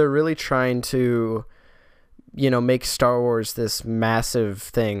 go ahead. If they're really trying to, make Star Wars this massive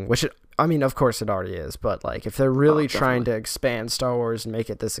thing, which I mean, of course it already is, but like, if they're really trying to expand Star Wars and make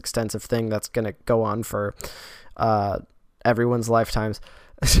it this extensive thing that's gonna go on for, everyone's lifetimes.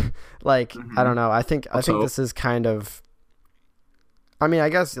 Like, I don't know. I think this is kind of, I mean, I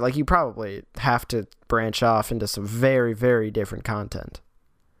guess like you probably have to branch off into some very, very different content.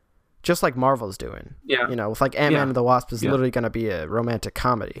 Just like Marvel's doing. Yeah. With like Ant-Man and the Wasp is literally going to be a romantic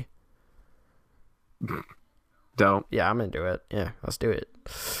comedy. Dope. Yeah, I'm into it. Yeah, let's do it.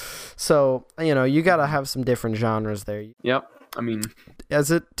 So, you got to have some different genres there. Yep. I mean,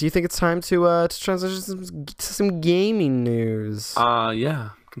 do you think it's time to transition to some gaming news? Yeah.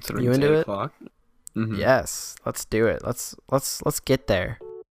 Considering you it's into 8 it? o'clock. Mm-hmm. Yes, let's do it. Let's get there.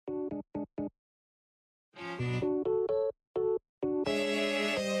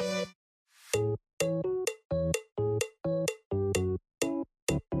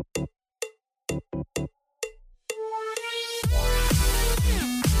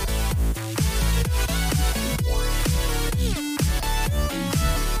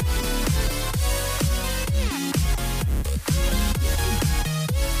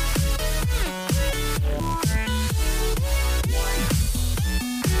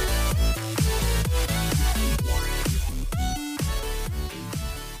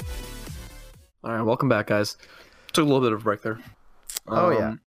 All right, welcome back, guys. Took a little bit of a break there.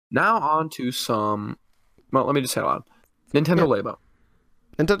 Yeah. Now on to some. Well, let me just say it loud. Nintendo Labo.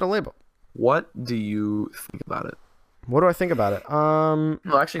 Nintendo Labo. What do you think about it? What do I think about it?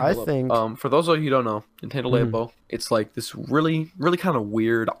 No, actually, I think for those of you who don't know, Nintendo Labo, it's like this really, really kind of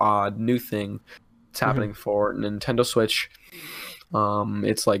weird, odd new thing. It's happening for Nintendo Switch.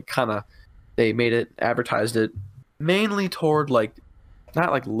 It's like kind of they made it, advertised it mainly toward like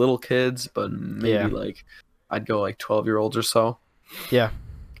not like little kids, but maybe like I'd go like 12-year-olds or so. Yeah.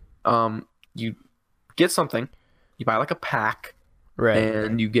 You get something, you buy like a pack, right?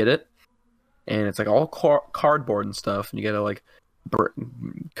 And you get it, and it's like all cardboard and stuff, and you gotta like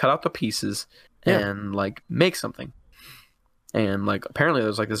cut out the pieces and like make something. And like apparently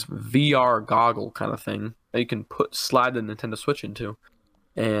there's like this VR goggle kind of thing that you can slide the Nintendo Switch into,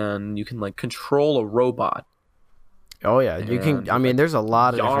 and you can like control a robot. Oh yeah, you can. I mean, there's a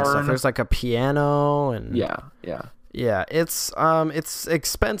lot of different stuff. There's like a piano and yeah. It's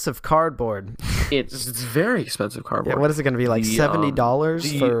expensive cardboard. It's very expensive cardboard. Yeah, what is it going to be like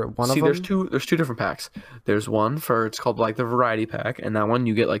 $70 for one of them? There's two different packs. There's one for it's called like the variety pack, and that one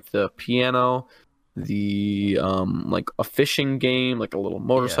you get like the piano, the like a fishing game, like a little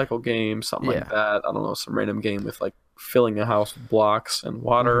motorcycle game, something like that. I don't know, some random game with like filling a house with blocks and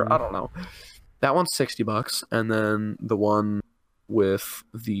water. I don't know. That one's $60, and then the one with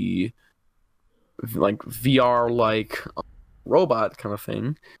the like VR like robot kind of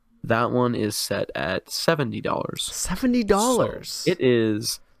thing, that one is set at $70. $70. So it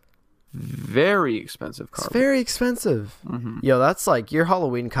is very expensive card. It's very expensive. Yo, that's like your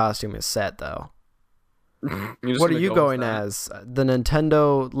Halloween costume is set though. What are you going as? The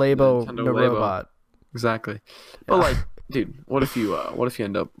Nintendo Labo robot. Exactly. But like, dude, what if you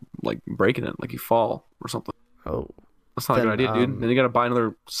end up like breaking it, like you fall or something? Oh, that's not a good idea, dude. Then you gotta buy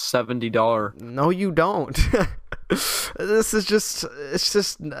another $70. No, you don't. It's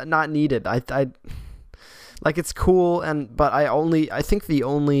just not needed. I like it's cool but I think the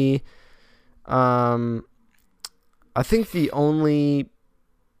only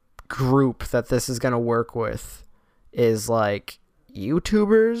group that this is gonna work with is like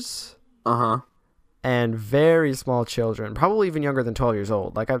YouTubers. And very small children, probably even younger than 12 years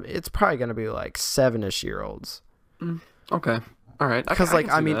old. Like, it's probably going to be like 7-ish-year-olds. Okay. All right. Because,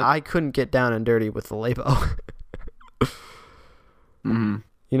 like, I mean, I couldn't get down and dirty with the Labo. You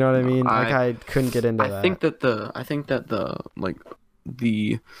know what I mean? I couldn't get into that. I think that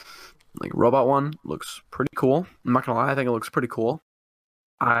the robot one looks pretty cool. I'm not going to lie. I think it looks pretty cool.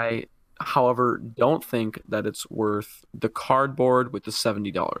 I, however, don't think that it's worth the cardboard with the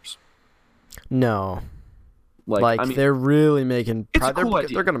 $70. No, I mean, they're really making. It's a cool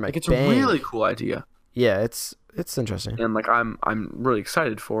idea. They're gonna make. It's a really cool idea. Yeah, it's interesting. And like I'm really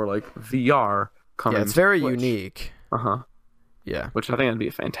excited for like VR coming. Yeah, it's very unique. Yeah, which I think would be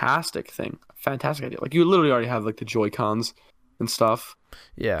a fantastic thing. Fantastic idea. Like you literally already have like the Joy-Cons and stuff.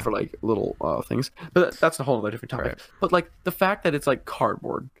 Yeah. For like little things, but that's a whole other different topic. Right. But like the fact that it's like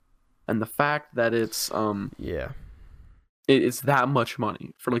cardboard, and the fact that it's it's that much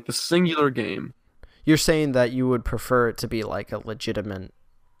money for like the singular game. You're saying that you would prefer it to be like a legitimate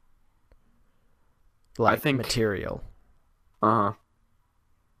material. I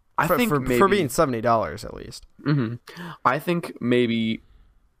think for being $70 at least. I think maybe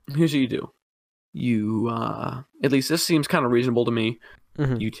here's what you do. You at least this seems kind of reasonable to me.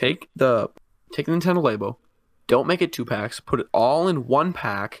 You take the Nintendo Labo, don't make it 2 packs, put it all in 1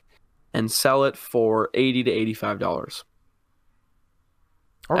 pack, and sell it for $80 to $85.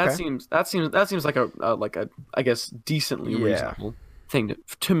 Okay. That seems like a I guess decently reasonable thing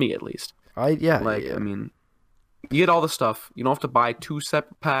to me at least. I mean, you get all the stuff. You don't have to buy 2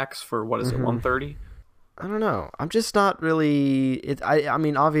 separate packs for what is it, $130? I don't know. I'm just not really. I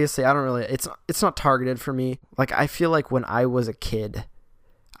mean, obviously, I don't really. It's not targeted for me. Like I feel like when I was a kid,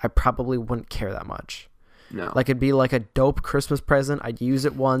 I probably wouldn't care that much. No. Like it'd be like a dope Christmas present. I'd use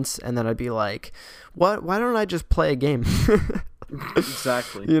it once, and then I'd be like, "What? Why don't I just play a game?"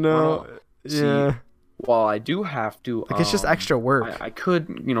 Exactly. You know? See, while I do have to... Like, it's just extra work. I could,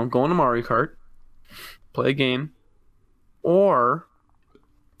 go into Mario Kart, play a game, or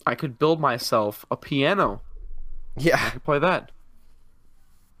I could build myself a piano. Yeah. I could play that.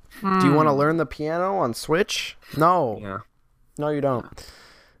 Do you want to learn the piano on Switch? No. Yeah. No, you don't.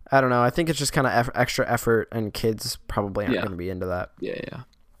 I don't know. I think it's just kind of extra effort, and kids probably aren't going to be into that. Yeah.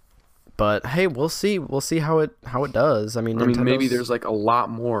 But hey, we'll see. We'll see how it does. I mean, maybe there's like a lot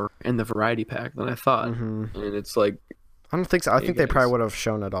more in the variety pack than I thought, and it's like I don't think so. I think they probably would have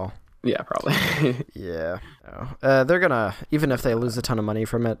shown it all. Yeah, probably. Yeah. They're gonna, even if they lose a ton of money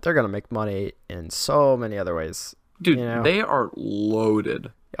from it, they're gonna make money in so many other ways. Dude, they are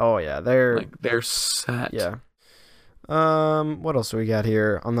loaded. Oh yeah, they're set. Yeah. What else do we got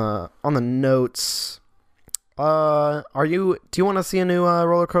here on the notes? Do you want to see a new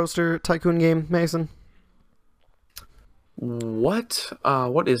roller coaster tycoon game, Mason? What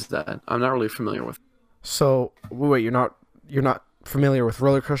is that? I'm not really familiar with. So wait, you're not familiar with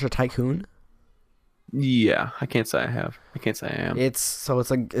Roller Coaster Tycoon? Yeah, I can't say I have. I can't say I am. It's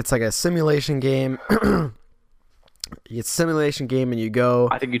like a simulation game. It's a simulation game, and you go.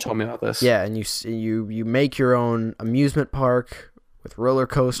 I think you told me about this. Yeah, and you make your own amusement park with roller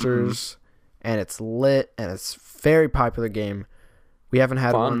coasters, and it's lit, and it's a very popular game. We haven't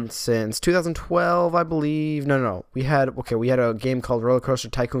had one since 2012, I believe. No. We had a game called Roller Coaster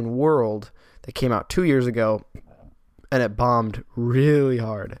Tycoon World that came out 2 years ago, and it bombed really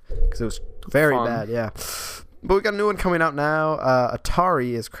hard because it was very bad. Yeah, but we got a new one coming out now.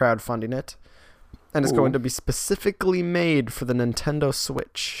 Atari is crowdfunding it. And it's going to be specifically made for the Nintendo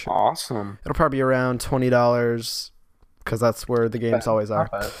Switch. Awesome. It'll probably be around $20 because that's where the games always are.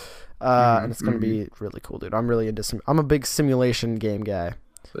 And it's going to be really cool, dude. I'm really into I'm a big simulation game guy.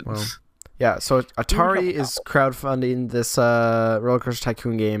 Well, Yeah, so Atari is crowdfunding this Roller Coaster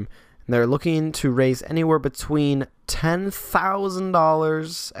Tycoon game, and they're looking to raise anywhere between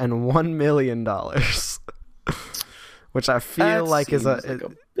 $10,000 and $1 million, which I feel like is a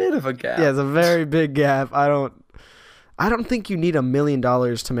bit of a gap. Yeah, it's a very big gap. I don't think you need $1 million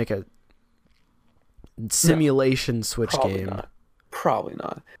to make a simulation Switch game. Probably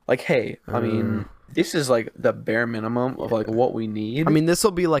not. Like, hey, I mean, this is like the bare minimum of like what we need. I mean, this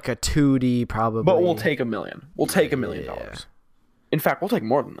will be like a 2D probably. But we'll take $1 million. We'll take $1 million. In fact, we'll take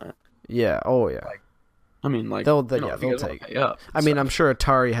more than that. Yeah. Oh yeah. Like, I mean, like they'll take it. I mean, I'm sure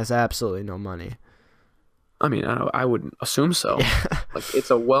Atari has absolutely no money. I mean, I wouldn't assume so. Yeah. Like, it's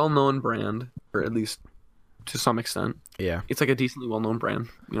a well-known brand, or at least to some extent. Yeah. It's like a decently well-known brand,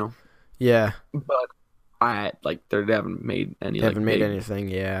 you know. Yeah. But they haven't made any. They haven't made anything.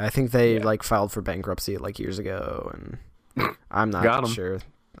 Yeah, I think they like filed for bankruptcy like years ago, and I'm not sure.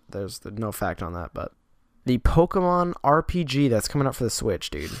 There's no fact on that, but the Pokemon RPG that's coming out for the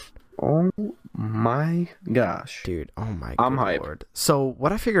Switch, dude. Oh my gosh, dude! Oh my I'm Lord! So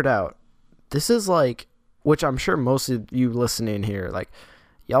what I figured out, this is like, which I'm sure most of you listening here, like,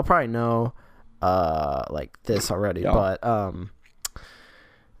 y'all probably know, like this already, but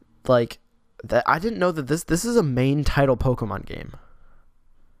like. That I didn't know that this is a main title Pokemon game.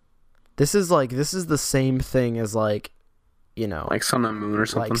 This is the same thing as like, you know, like Sun and Moon or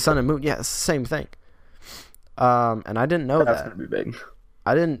something. Like Sun and Moon, yeah, it's the same thing. And I didn't know that. That's gonna be big.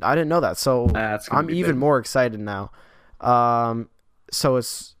 I didn't know that. So I'm even more excited now. So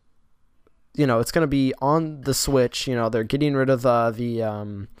it's, you know, it's gonna be on the Switch. You know, they're getting rid of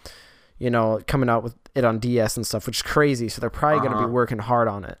the you know, coming out with it on DS and stuff, which is crazy. So they're probably gonna be working hard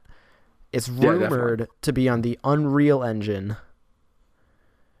on it. It's rumored to be on the Unreal Engine,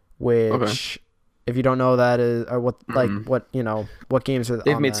 which, if you don't know that is, or what, like, what, you know, what games are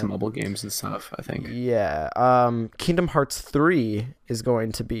They've made some mobile games and stuff, I think. Yeah. Kingdom Hearts 3 is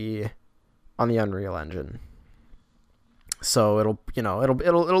going to be on the Unreal Engine. So it'll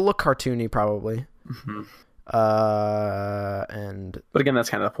look cartoony probably. Mm-hmm. But again, that's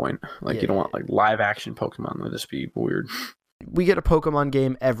kind of the point. Like, you don't want like live action Pokemon. That'd just be weird. We get a Pokemon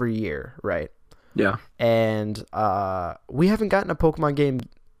game every year, right? Yeah. And we haven't gotten a Pokemon game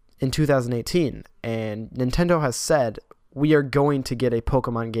in 2018, and Nintendo has said we are going to get a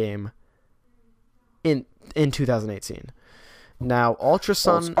Pokemon game in 2018. Now, Ultra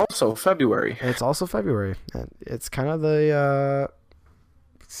Sun... It's also February. It's also February. It's kind of the...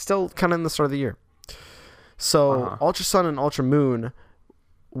 still kind of in the start of the year. So, Ultra Sun and Ultra Moon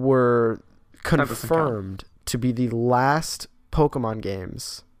were confirmed to be the last Pokemon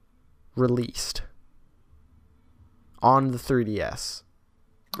games released on the 3DS.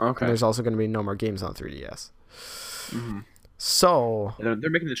 Okay. And there's also going to be no more games on 3DS. Mm-hmm. So they're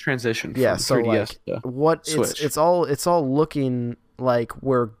making the transition from 3DS to Switch. It's all looking like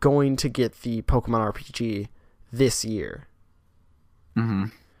we're going to get the Pokemon RPG this year. Mm-hmm.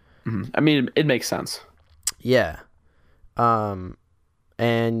 Mm-hmm. I mean, it makes sense. Yeah.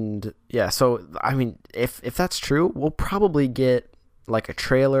 And yeah, so I mean, if that's true, we'll probably get like a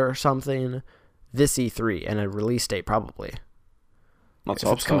trailer or something this E3 and a release date probably. Let's hope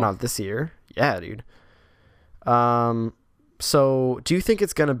hope it's coming out this year. Yeah, dude. So do you think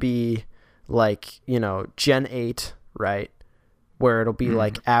it's gonna be like, you know, Gen 8, right? Where it'll be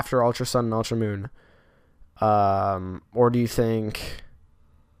like after Ultra Sun and Ultra Moon? Or do you think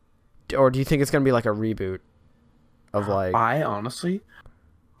it's gonna be like a reboot of like?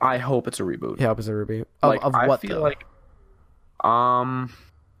 I hope it's a reboot. Yeah, I hope it's a reboot. Like, of what? I feel though? like,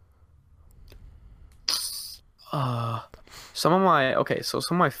 some of my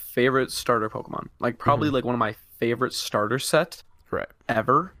favorite starter Pokemon, like probably like one of my favorite starter sets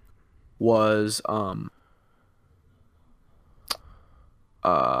ever was I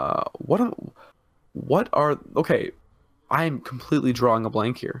am completely drawing a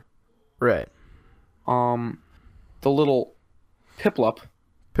blank here. Right. The little Piplup.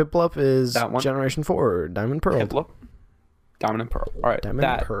 Piplup is that one? Generation 4, Diamond Pearl. Piplup. Diamond and Pearl. All right,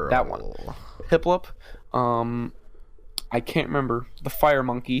 Pearl. That one. Piplup. I can't remember the Fire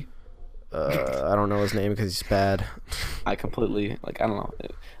Monkey. I don't know his name because he's bad. I completely I don't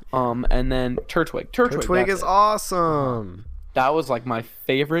know. And then Turtwig. Turtwig is awesome. That was like my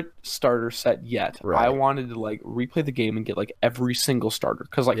favorite starter set yet. Right. I wanted to like replay the game and get like every single starter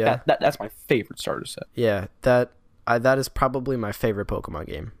because like that's my favorite starter set. Yeah, that is probably my favorite Pokemon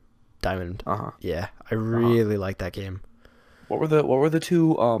game. Diamond. Yeah, I really like that game. What were the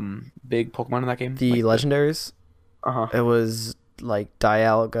two big Pokemon in that game? The legendaries. It was like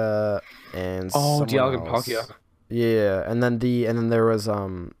Dialga and Dialga and Palkia. Yeah, and then there was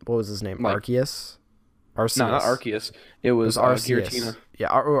what was his name? Arceus? Arceus. No, not Arceus. It was Arceus. Giratina. Yeah,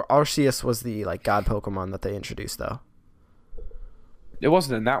 Arceus was the like god Pokemon that they introduced though. It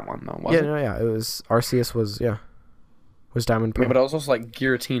wasn't in that one though, was it? Yeah, it was Arceus was Diamond Pearl. Yeah, but it was also like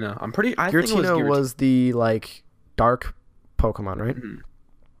Giratina. Giratina was the like dark Pokemon, right?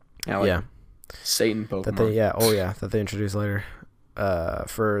 Mm-hmm. Yeah. Satan Pokemon. That they introduced later.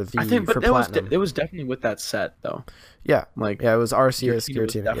 For Platinum. It was definitely with that set though. Yeah, it was Arceus, Giratina.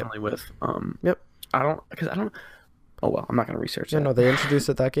 Was definitely with. Yep. I don't. Oh well, I'm not gonna research that. Yeah, no, they introduced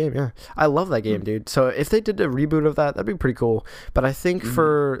it that game. Yeah, I love that game, dude. So if they did a reboot of that, that'd be pretty cool. But I think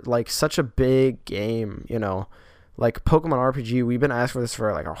for like such a big game, like Pokemon RPG, we've been asking for this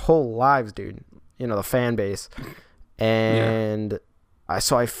for like our whole lives, dude. The fan base, and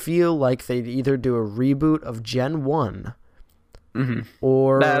I feel like they'd either do a reboot of Gen 1.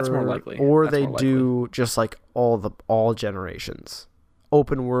 Or that's more likely. Or they do just like all generations,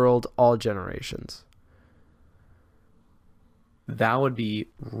 open world, all generations. That would be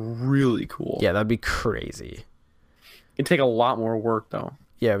really cool. Yeah, that'd be crazy. It'd take a lot more work though.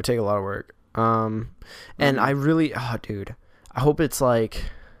 Yeah, it would take a lot of work. And I really, dude, I hope it's like,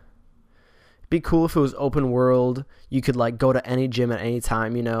 it'd be cool if it was open world. You could like go to any gym at any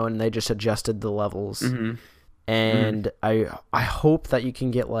time, and they just adjusted the levels. And I hope that you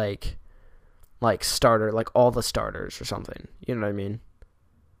can get like starter, like all the starters or something. You know what I mean?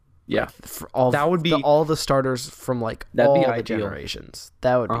 Yeah. That would be all the starters from like all the generations.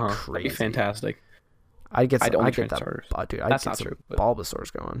 That would be crazy. That'd be fantastic. I'd get that. Dude, I'd That's get not some true, but...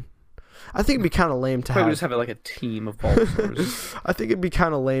 Bulbasaurs going. I think it'd be kind of lame to have. We just have like a team of Bulbasaurs. I think it'd be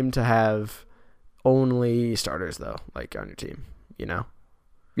kind of lame to have only starters though, like on your team. Yeah.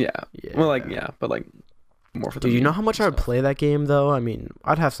 Well, but like. More for the Dude, you know how much I would play that game though? I mean,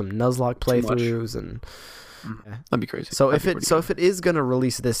 I'd have some Nuzlocke playthroughs and that'd be crazy. So if it is gonna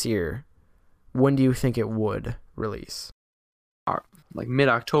release this year, when do you think it would release? Like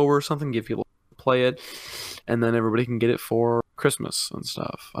mid-October or something. Give people to play it, and then everybody can get it for Christmas and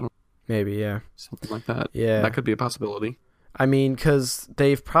stuff. Maybe something like that. Yeah, that could be a possibility. I mean, because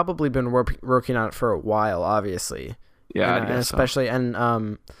they've probably been working on it for a while, obviously. Yeah, and especially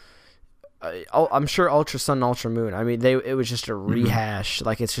so. I'm sure Ultra Sun and Ultra Moon. I mean, it was just a rehash.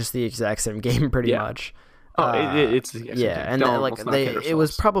 Like it's just the exact same game, pretty much. Oh, it's the exact same game. And it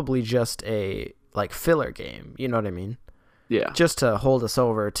was probably just a like filler game. You know what I mean? Yeah. Just to hold us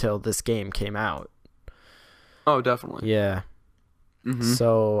over till this game came out. Oh, definitely. Yeah.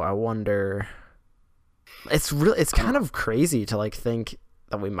 So I wonder. It's kind of crazy to like think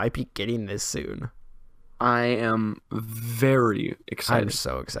that we might be getting this soon. I am very excited. I'm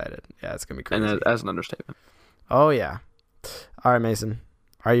so excited. Yeah, it's going to be crazy. And as an understatement. Oh, yeah. All right, Mason.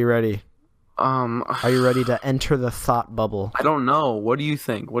 Are you ready? Are you ready to enter the thought bubble? I don't know. What do you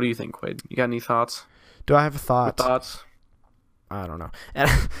think? Quaid? You got any thoughts? Do I have a thought? Your thoughts? I don't know. And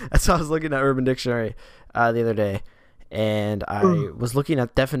so I was looking at Urban Dictionary the other day, and I was looking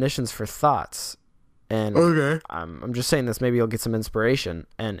at definitions for thoughts. And I'm just saying this. Maybe you'll get some inspiration.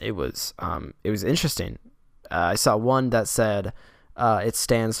 And it was interesting. I saw one that said it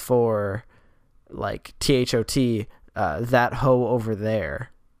stands for like THOT, that hoe over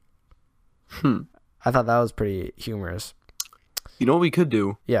there. I thought that was pretty humorous. You know what we could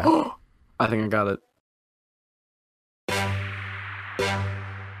do? Yeah. I think I got it.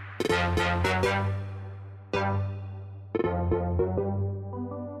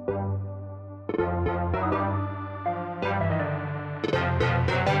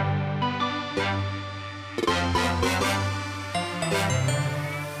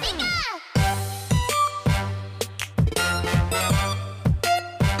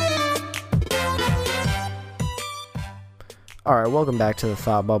 All right, welcome back to the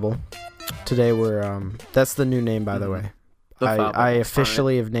Thought Bubble. Today we're that's the new name, by the way. I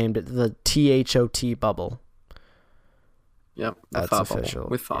officially have named it the THOT bubble. Yep, that's official.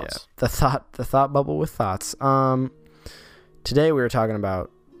 With thoughts. Yeah, the thought bubble with thoughts. Today we were talking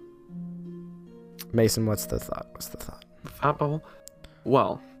about Mason. What's the thought? The thought bubble.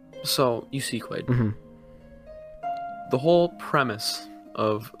 Well, so you see, Quaid. The whole premise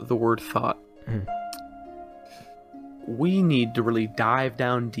of the word thought. We need to really dive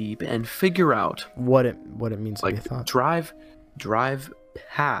down deep and figure out what it means to be a thought. Drive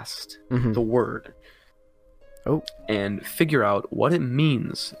past the word. And figure out what it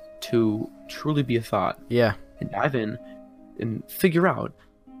means to truly be a thought. Yeah. And dive in and figure out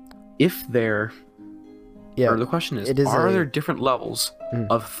if there or the question is are there different levels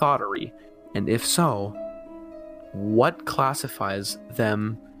of thoughtery, and if so, what classifies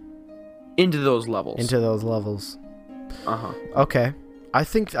them into those levels? Okay. I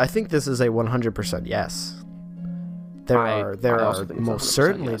think this is a 100% yes. There are most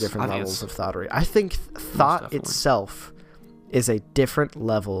certainly yes. different levels of thoughtery. I think thought itself is a different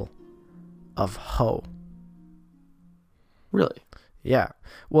level of hoe. Really? Yeah.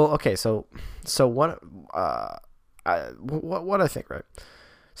 Well, okay. So what I think, right?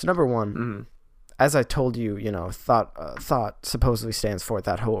 So number one, as I told you, thought supposedly stands for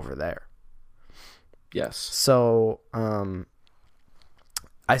that hoe over there. Yes. So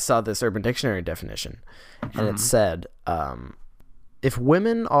I saw this Urban Dictionary definition, and it said, if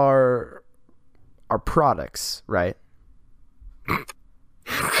women are products, right?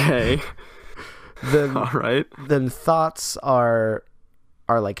 Okay. Then all right. Then thoughts are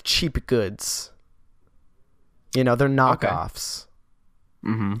like cheap goods. They're knockoffs.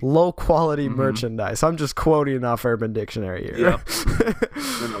 Okay. Low quality merchandise. I'm just quoting off Urban Dictionary here. Yep.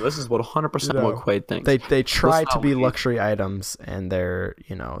 No, this is what 100% what Quaid thinks. They try to be luxury items, and they're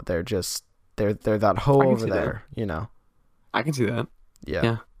that hoe over there. I can see that.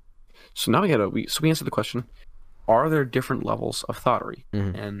 Yeah. So now we answered the question: are there different levels of thoughtery?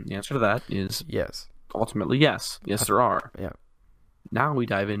 And the answer to that is yes. Ultimately, yes. Yes, there are. Yeah. Now we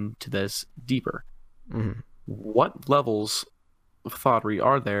dive into this deeper. What levels of thoughtery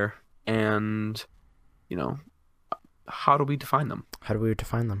are there, and how do we define them?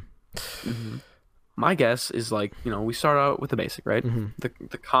 My guess is we start out with the basic, right?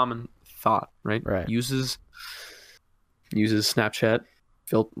 The common thought, right? Uses Snapchat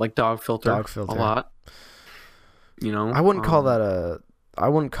dog filter a lot. I wouldn't call that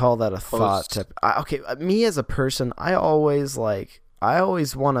a thought. Okay, me as a person, I always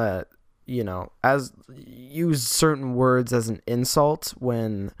want to as use certain words as an insult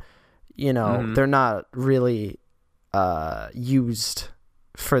when they're not really used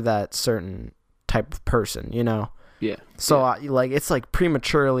for that certain type of person. Yeah. So it's like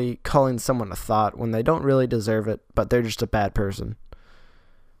prematurely calling someone a thought when they don't really deserve it, but they're just a bad person.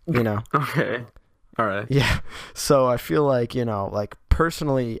 Okay. All right. Yeah. So I feel like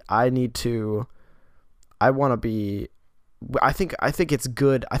personally, I want to be. I think it's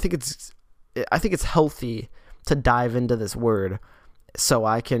good. I think it's healthy to dive into this word, so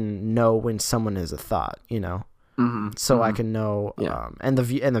I can know when someone is a thought. So I can know, and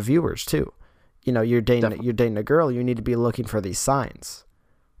the viewers too. You're dating a girl. You need to be looking for these signs,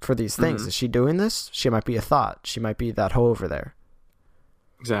 for these things. Is she doing this? She might be a thought. She might be that hoe over there.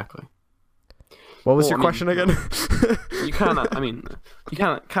 Exactly. What was your question again? you kind of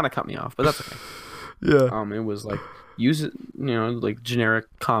cut me off, but that's okay. Yeah. It was use it, generic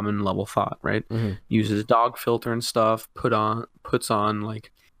common level thought, right? Uses dog filter and stuff. Puts on a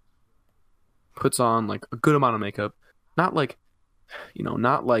good amount of makeup, not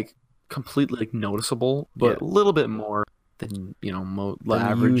completely noticeable, but a little bit more than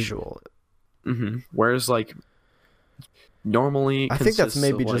average. Usual. Whereas normally I think that's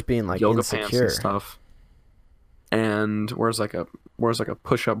maybe just being yoga insecure pants and stuff, and wears a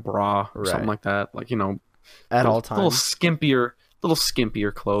push-up bra or something like that, at all times, little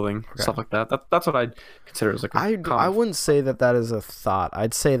skimpier clothing, stuff like that. That's what I'd consider as I wouldn't say that is a thought.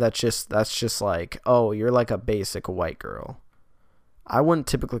 I'd say that's just oh, you're like a basic white girl. I wouldn't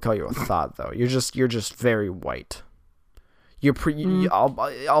typically call you a thought though. You're just very white.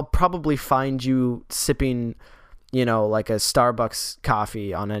 I'll probably find you sipping, like a Starbucks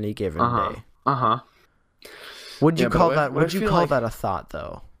coffee on any given day. Would you call that? Would you call that a thought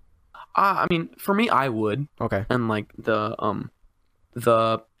though? I mean, for me, I would. Okay. And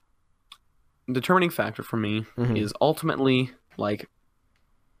the determining factor for me is ultimately the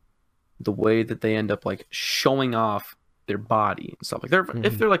way that they end up showing off their body and stuff. If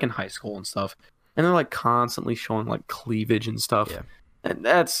they're in high school and stuff, and they're constantly showing cleavage and stuff. Yeah. And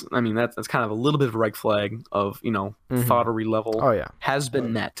that's kind of a little bit of a red flag of thoughtery level. Oh yeah, has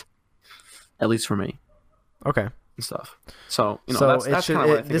been met, at least for me. Okay. And stuff. So that's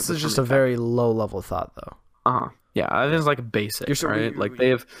kind of this is just a very low level thought though. Yeah, it is basic, right? They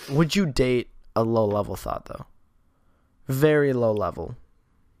have. Would you date a low level thought though? Very low level.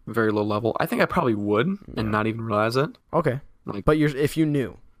 Very low level. I think I probably would and not even realize it. Okay. But if you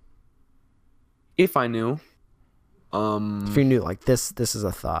knew. If I knew. If you knew this is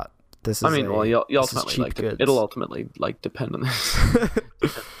a thought. This is. You ultimately it'll ultimately depend on this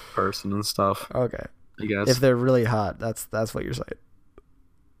person and stuff. Okay. I guess. If they're really hot, that's what you're saying.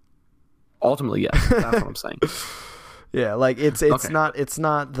 Ultimately, yes. That's what I'm saying. Yeah, it's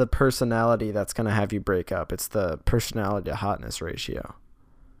not the personality that's gonna have you break up. It's the personality to hotness ratio.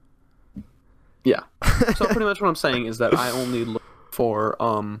 Yeah. So pretty much what I'm saying is that I only look for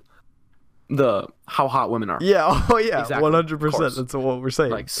how hot women are. Yeah. Oh yeah. Exactly. 100%. That's what we're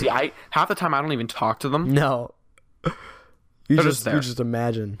saying. Like, see, half the time I don't even talk to them. No. You just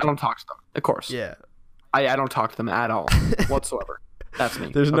imagine. I don't talk to them. Of course. Yeah. I don't talk to them at all whatsoever. That's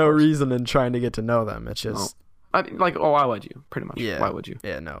me. There's no reason in trying to get to know them. It's just I mean, like, why would you? Pretty much. Yeah. Why would you?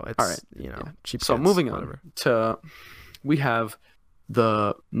 Yeah, no. It's all right. Cheap. So moving on to, we have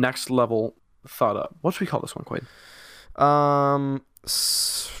the next level thought up. What should we call this one, Quaid?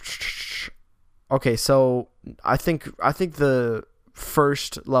 Okay, so I think the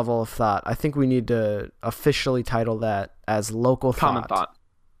first level of thought, I think we need to officially title that as local thought. Common thought.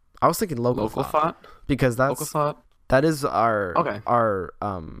 I was thinking local thought because that's local thought. That is our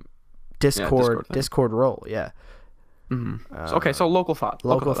Discord role. Yeah. Mm-hmm. So local thought.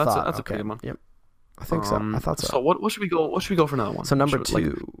 Local thought. That's a good one. Yep. I think so. I thought so. So what should we go? What should we go for another one? So number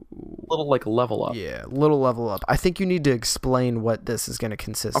 2, little like level up. Yeah, little level up. I think you need to explain what this is going to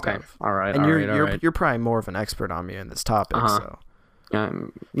consist of. Okay. All right. And you're probably more of an expert on me in this topic. So.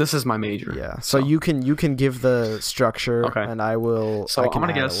 This is my major. Yeah. So you can give the structure, and I will. So I'm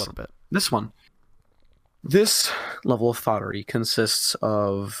gonna guess a little bit. This one. This level of thoughtery consists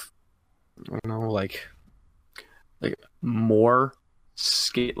of, I don't know, like more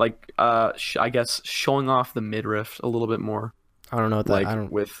I guess showing off the midriff a little bit more. I don't know what that. Like I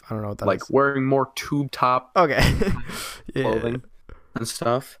don't know what that like is. wearing more tube top. Clothing and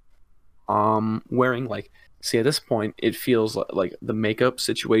stuff. Wearing like. See, at this point, it feels like the makeup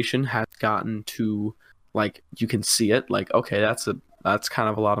situation has gotten to, like, you can see it. Like, okay, that's kind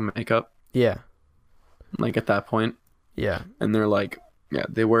of a lot of makeup. Yeah. Like at that point. Yeah. And they're like, yeah,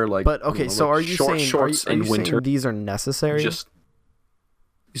 they wear like. But okay, so like are you saying shorts in winter? Saying these are necessary? These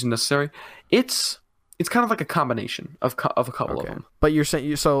are necessary. It's kind of like a combination of a couple of them. But you're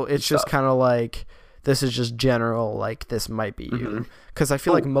saying so it's just kind of like. This is just general, like, this might be you. Because I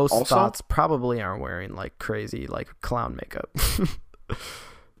feel like most thoughts probably aren't wearing, like, crazy, like, clown makeup.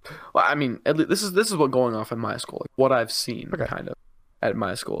 Well, I mean, at least this is what going off in my school. Like, what I've seen, kind of, at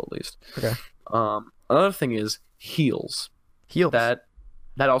my school, at least. Okay. Another thing is heels. Heels. That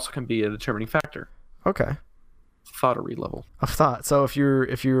also can be a determining factor. Okay. Thoughterly level. A thought. So if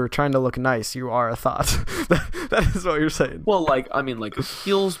you're trying to look nice, you are a thought. That is what you're saying. Well, like, I mean, like,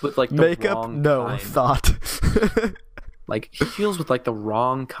 heels with, like, the makeup, wrong no, kind. thought. Like, heels with, like, the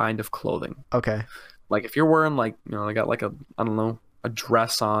wrong kind of clothing. Okay. Like, if you're wearing, like, I got, like, I don't know, a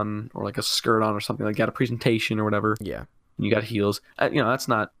dress on or, like, a skirt on or something, like, got a presentation or whatever. Yeah. And you got heels.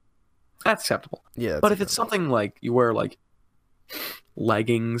 That's acceptable. Yeah. But if it's something, like, you wear, like,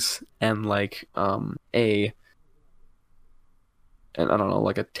 leggings and, like, and I don't know,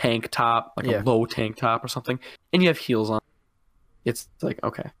 like a tank top, like a low tank top or something, and you have heels on, it's like,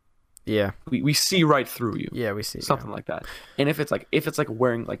 okay. Yeah. We see right through you. Yeah, we see. Something like that. And if it's like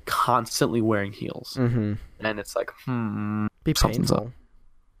wearing, like, constantly wearing heels, and it's like, be painful.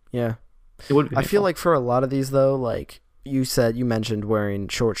 Yeah. It would be painful. I feel like for a lot of these, though, like, you mentioned wearing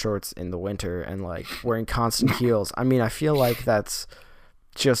shorts in the winter and, like, wearing constant heels. I mean, I feel like that's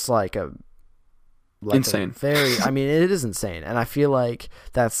just like insane. I mean, it is insane, and I feel like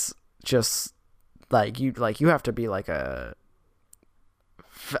that's just like you have to be like a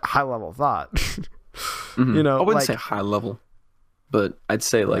high level thought. I wouldn't say high level, but I'd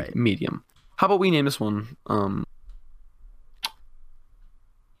say like medium. How about we name this one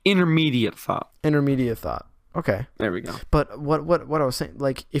intermediate thought? Intermediate thought. Okay. There we go. But what I was saying,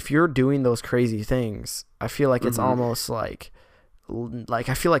 like, if you're doing those crazy things, I feel like it's almost like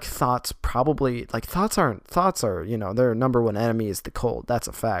I feel like thoughts are their number one enemy is the cold. That's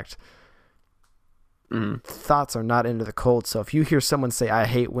a fact. Thoughts are not into the cold. So if you hear someone say, I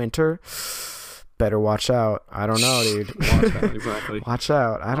hate winter, better watch out. I don't know, dude. Watch out, exactly. Watch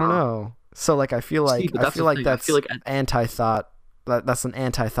out. I don't know. So like, I feel like that's anti-thought. That's an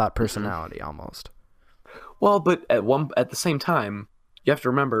anti-thought personality almost. Well, but at the same time, you have to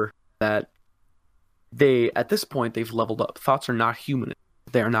remember that at this point they've leveled up. Thoughts are not human.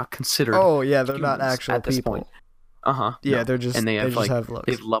 They are not considered. Oh yeah, they're not actual at this people. Point. Yeah, no. they're just and they just like have looks.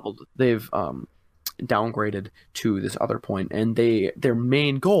 They've leveled. They've downgraded to this other point, and their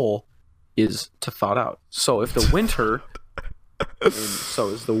main goal is to thought out. So if the winter,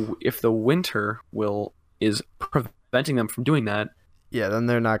 if the winter is preventing them from doing that. Yeah, then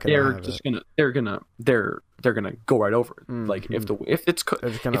they're not gonna. They're gonna go right over it. Like if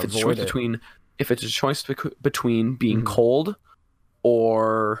it's a choice between being cold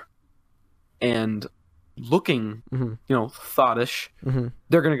and looking thoughtish,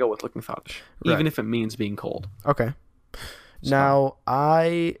 they're gonna go with looking thoughtish, even if it means being cold. Okay. Now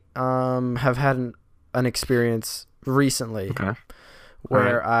I have had an experience recently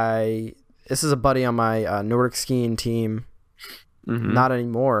where This is a buddy on my Nordic skiing team. Mm-hmm. Not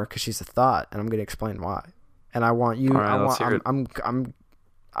anymore because she's a thought, and I'm going to explain why. And I want you. Right,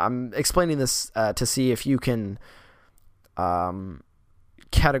 I'm explaining this to see if you can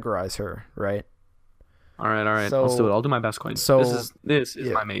categorize her, right? All right. So, let's do it. I'll do my best, Quinn. So this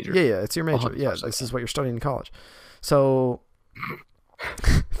is my major. Yeah, it's your major. Yeah, this is what you're studying in college. So,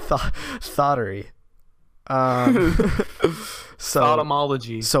 thoughtery.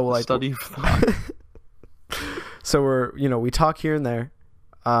 Thoughtomology. So like study of thought. So we talk here and there.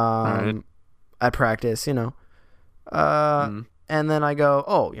 Right. At practice, and then I go,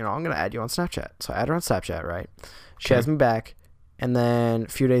 I'm gonna add you on Snapchat. So I add her on Snapchat, right? She adds me back, and then a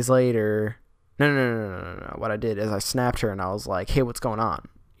few days later, no. What I did is I snapped her and I was like, hey, what's going on?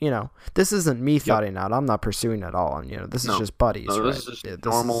 This isn't me thoughting out. I'm not pursuing at all. And this is just buddies. No, right? This is just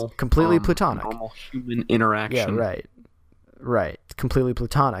normal, is completely platonic. Normal human interaction. Yeah, right. Completely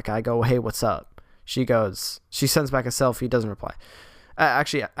platonic. I go, hey, what's up? She sends back a selfie. Doesn't reply.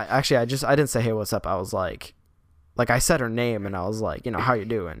 Actually, I didn't say, hey, what's up? I was like I said her name and I was like, how you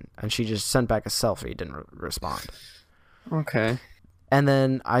doing? And she just sent back a selfie. Didn't respond. Okay. And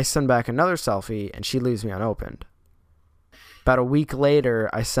then I send back another selfie and she leaves me unopened. About a week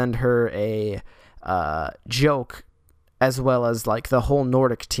later, I send her a joke, as well as like the whole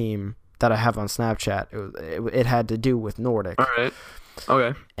Nordic team that I have on Snapchat. It had to do with Nordic. All right.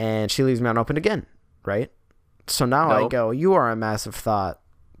 Okay. And she leaves me unopened again, right? So now I go, you are a massive thought,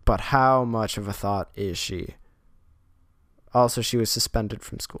 but how much of a thought is she? Also, she was suspended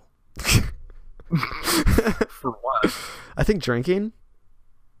from school. For what? I think drinking.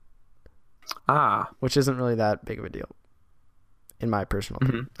 Which isn't really that big of a deal, in my personal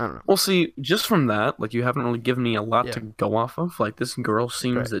opinion. I don't know. Well, see, just from that, like, you haven't really given me a lot to go off of. Like, this girl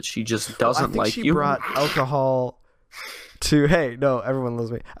seems that she just doesn't like you. She brought alcohol to... Hey, no, everyone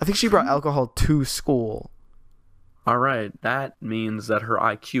loves me. I think she brought alcohol to school. All right, that means that her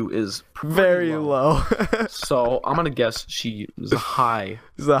IQ is very low. So I'm gonna guess she is a high.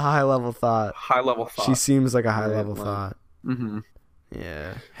 It's a high level thought. She seems like a high level thought. Mm-hmm.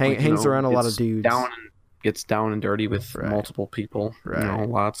 Yeah, hangs around a lot of dudes. Gets down and dirty with multiple people. Right.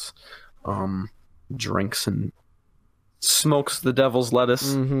 Lots. Drinks and smokes the devil's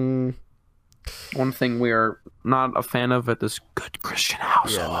lettuce. Mm-hmm. One thing we are not a fan of at this good Christian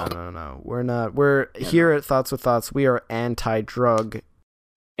household. Yeah, no. We're not. We're here at Thoughts with Thoughts. We are anti-drug.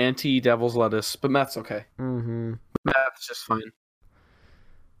 Anti-devil's lettuce, but meth's okay. Mm-hmm. Meth's just fine.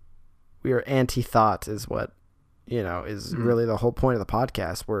 We are anti-thought is what, is really the whole point of the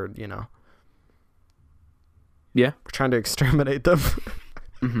podcast. We're, we're trying to exterminate them.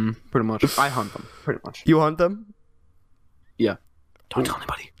 Pretty much. I hunt them, pretty much. You hunt them? Yeah. Don't tell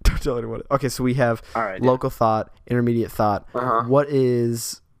anybody. Don't tell anyone. Okay, so we have local thought, intermediate thought. What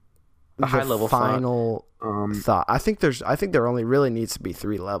is the high level final thought? I think there only really needs to be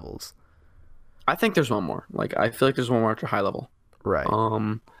 3 levels. I think there's one more. Like, I feel like there's one more after high level. Right.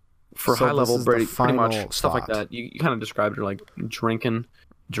 For high level, pretty much stuff like that. You kind of described her, like drinking,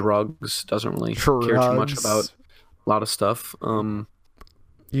 drugs. Doesn't really care too much about a lot of stuff.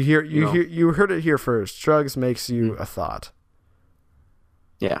 You heard it here first. Drugs makes you a thought.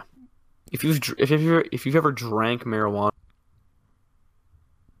 Yeah, if you've ever drank marijuana,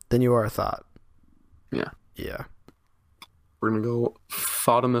 then you are a thought. Yeah. We're gonna go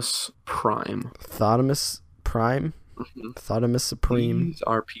Thotimus Prime. Thotimus Prime. Thotimus Supreme. These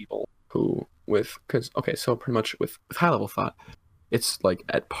are people who so pretty much with high level thought, it's like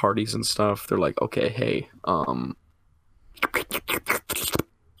at parties and stuff. They're like, okay, hey,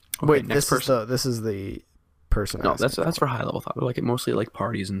 wait, this is the person. No, that's for high level thought. They're like mostly like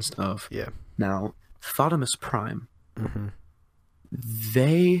parties and stuff. Yeah. Now, Thotimus Prime,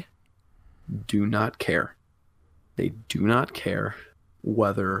 they do not care. They do not care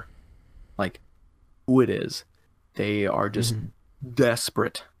whether, like, who it is. They are just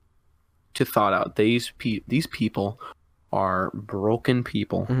desperate to thought out. These people are broken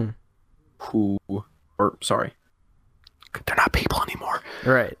people they're not people anymore.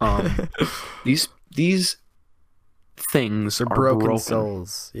 Right. These things are broken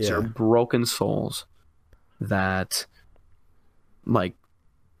souls. Yeah. They're broken souls that, like,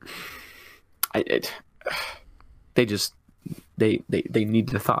 they need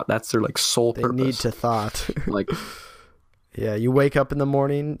the thought. That's their, like, sole purpose. They need to thought. Like, yeah, you wake up in the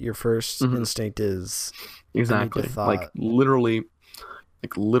morning, your first instinct is exactly like literally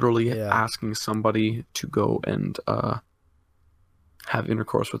asking somebody to go and have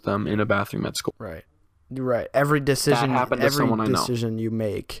intercourse with them in a bathroom at school. Right. Every decision you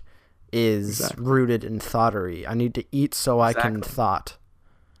make is rooted in thoughterry. I need to eat so I can thought.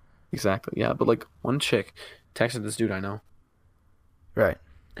 Exactly. Yeah, but like one chick texted this dude I know, Right.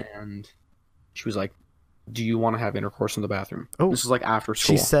 and she was like, "Do you want to have intercourse in the bathroom?" Oh, this is like after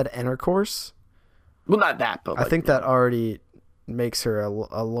school. She said intercourse. Well, not that, but I think that already makes her a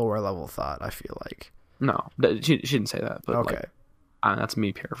lower level thought. I feel like. No, she didn't say that. But okay, like, that's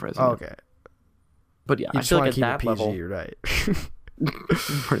me paraphrasing. Okay, but yeah, you I feel like at keep that it PG, level, right?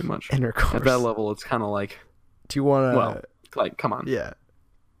 pretty much Intercourse. At that level, it's kind of like. Do you want to? Well, like, come on. Yeah.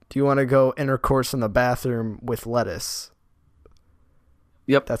 Do you want to go intercourse in the bathroom with lettuce?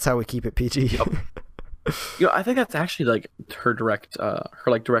 Yep. That's how we keep it PG. Yep. I think that's actually like her direct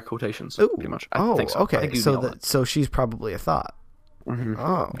quotations. Ooh. Pretty much. I think so. Okay. So she's probably a thought. Mm-hmm.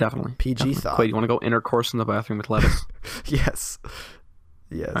 Oh, definitely. PG definitely. thought. Wait, you want to go intercourse in the bathroom with lettuce? Yes.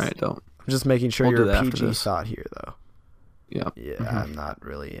 All right, don't. I'm just making sure We'll you're do that PG after this. thought here, though. Yeah. Yeah, Mm-hmm. I'm not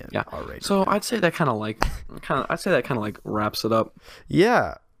really in R-rated. So I'd say that kind of like wraps it up.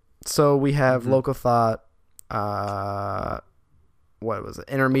 Yeah. So we have local thought. What was it?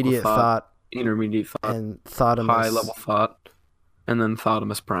 Intermediate thought. Intermediate thought. And thoughtamus. High level thought. And then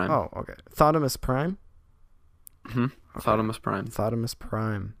thoughtamus prime. Oh, okay. Thoughtamus prime? Mm-hmm. Okay. Thoughtamus prime. Thoughtamus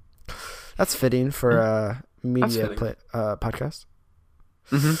prime. That's fitting for a media podcast.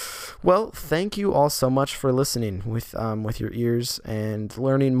 Mm-hmm. Well, thank you all so much for listening with your ears and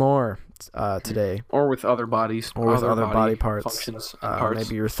learning more today. Or with other bodies. Or with other body parts. Functions and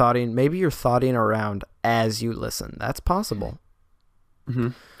parts. Maybe you're thoughting around as you listen. That's possible. Mm-hmm.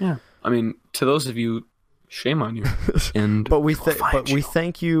 Yeah. I mean, to those of you, shame on you. And but we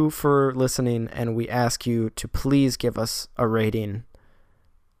thank you for listening, and we ask you to please give us a rating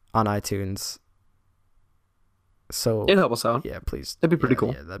on iTunes. So it'd help us out. Yeah, please. That'd be pretty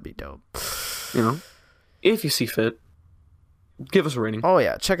cool. Yeah, that'd be dope. If you see fit, give us a rating. Oh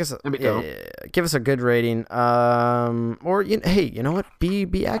yeah, check us out. That'd be dope. Yeah. Give us a good rating. Or hey, you know what?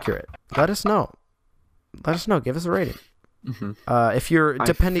 Be accurate. Let us know. Give us a rating. Mm-hmm. If you're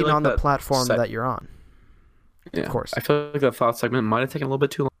depending on the platform that you're on. Yeah, of course. I feel like that thought segment might have taken a little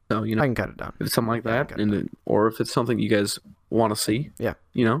bit too long. So, I can cut it down. If it's something like that, or if it's something you guys want to see,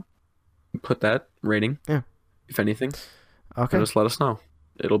 put that rating. Yeah. If anything, okay, just let us know.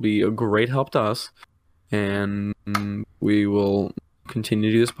 It'll be a great help to us, and we will continue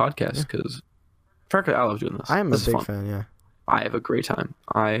to do this podcast because, frankly, I love doing this. I am a big fun. fan. Yeah, I have a great time.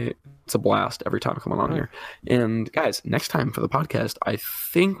 It's a blast every time coming on here. And guys, next time for the podcast, I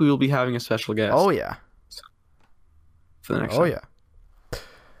think we will be having a special guest. Oh yeah. For the next time. Yeah.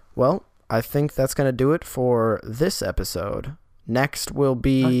 Well, I think that's gonna do it for this episode. Next will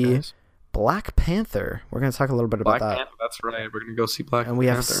be Black Panther. We're going to talk a little bit about that. Panther, that's right. We're going to go see Black Panther. And we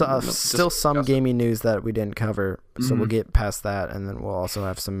have still some gaming news that we didn't cover, so we'll get past that, and then we'll also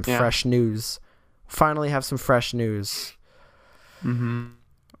have some fresh news. Finally have some fresh news. Mm-hmm.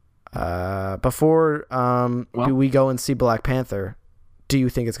 Before do we go and see Black Panther, do you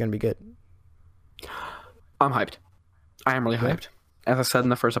think it's going to be good? I'm hyped. I am really hyped. As I said in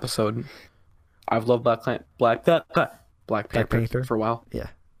the first episode, I've loved Black Panther for a while. Yeah.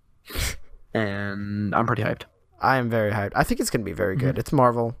 And I'm pretty hyped. I am very hyped. I think it's going to be very good. It's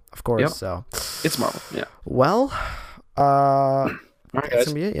Marvel, of course. Yep. So it's Marvel. Yeah. Well, all right, guys.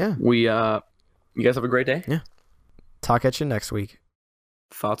 Gonna be it, yeah. You guys have a great day. Yeah. Talk at you next week.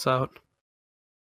 Thoughts out.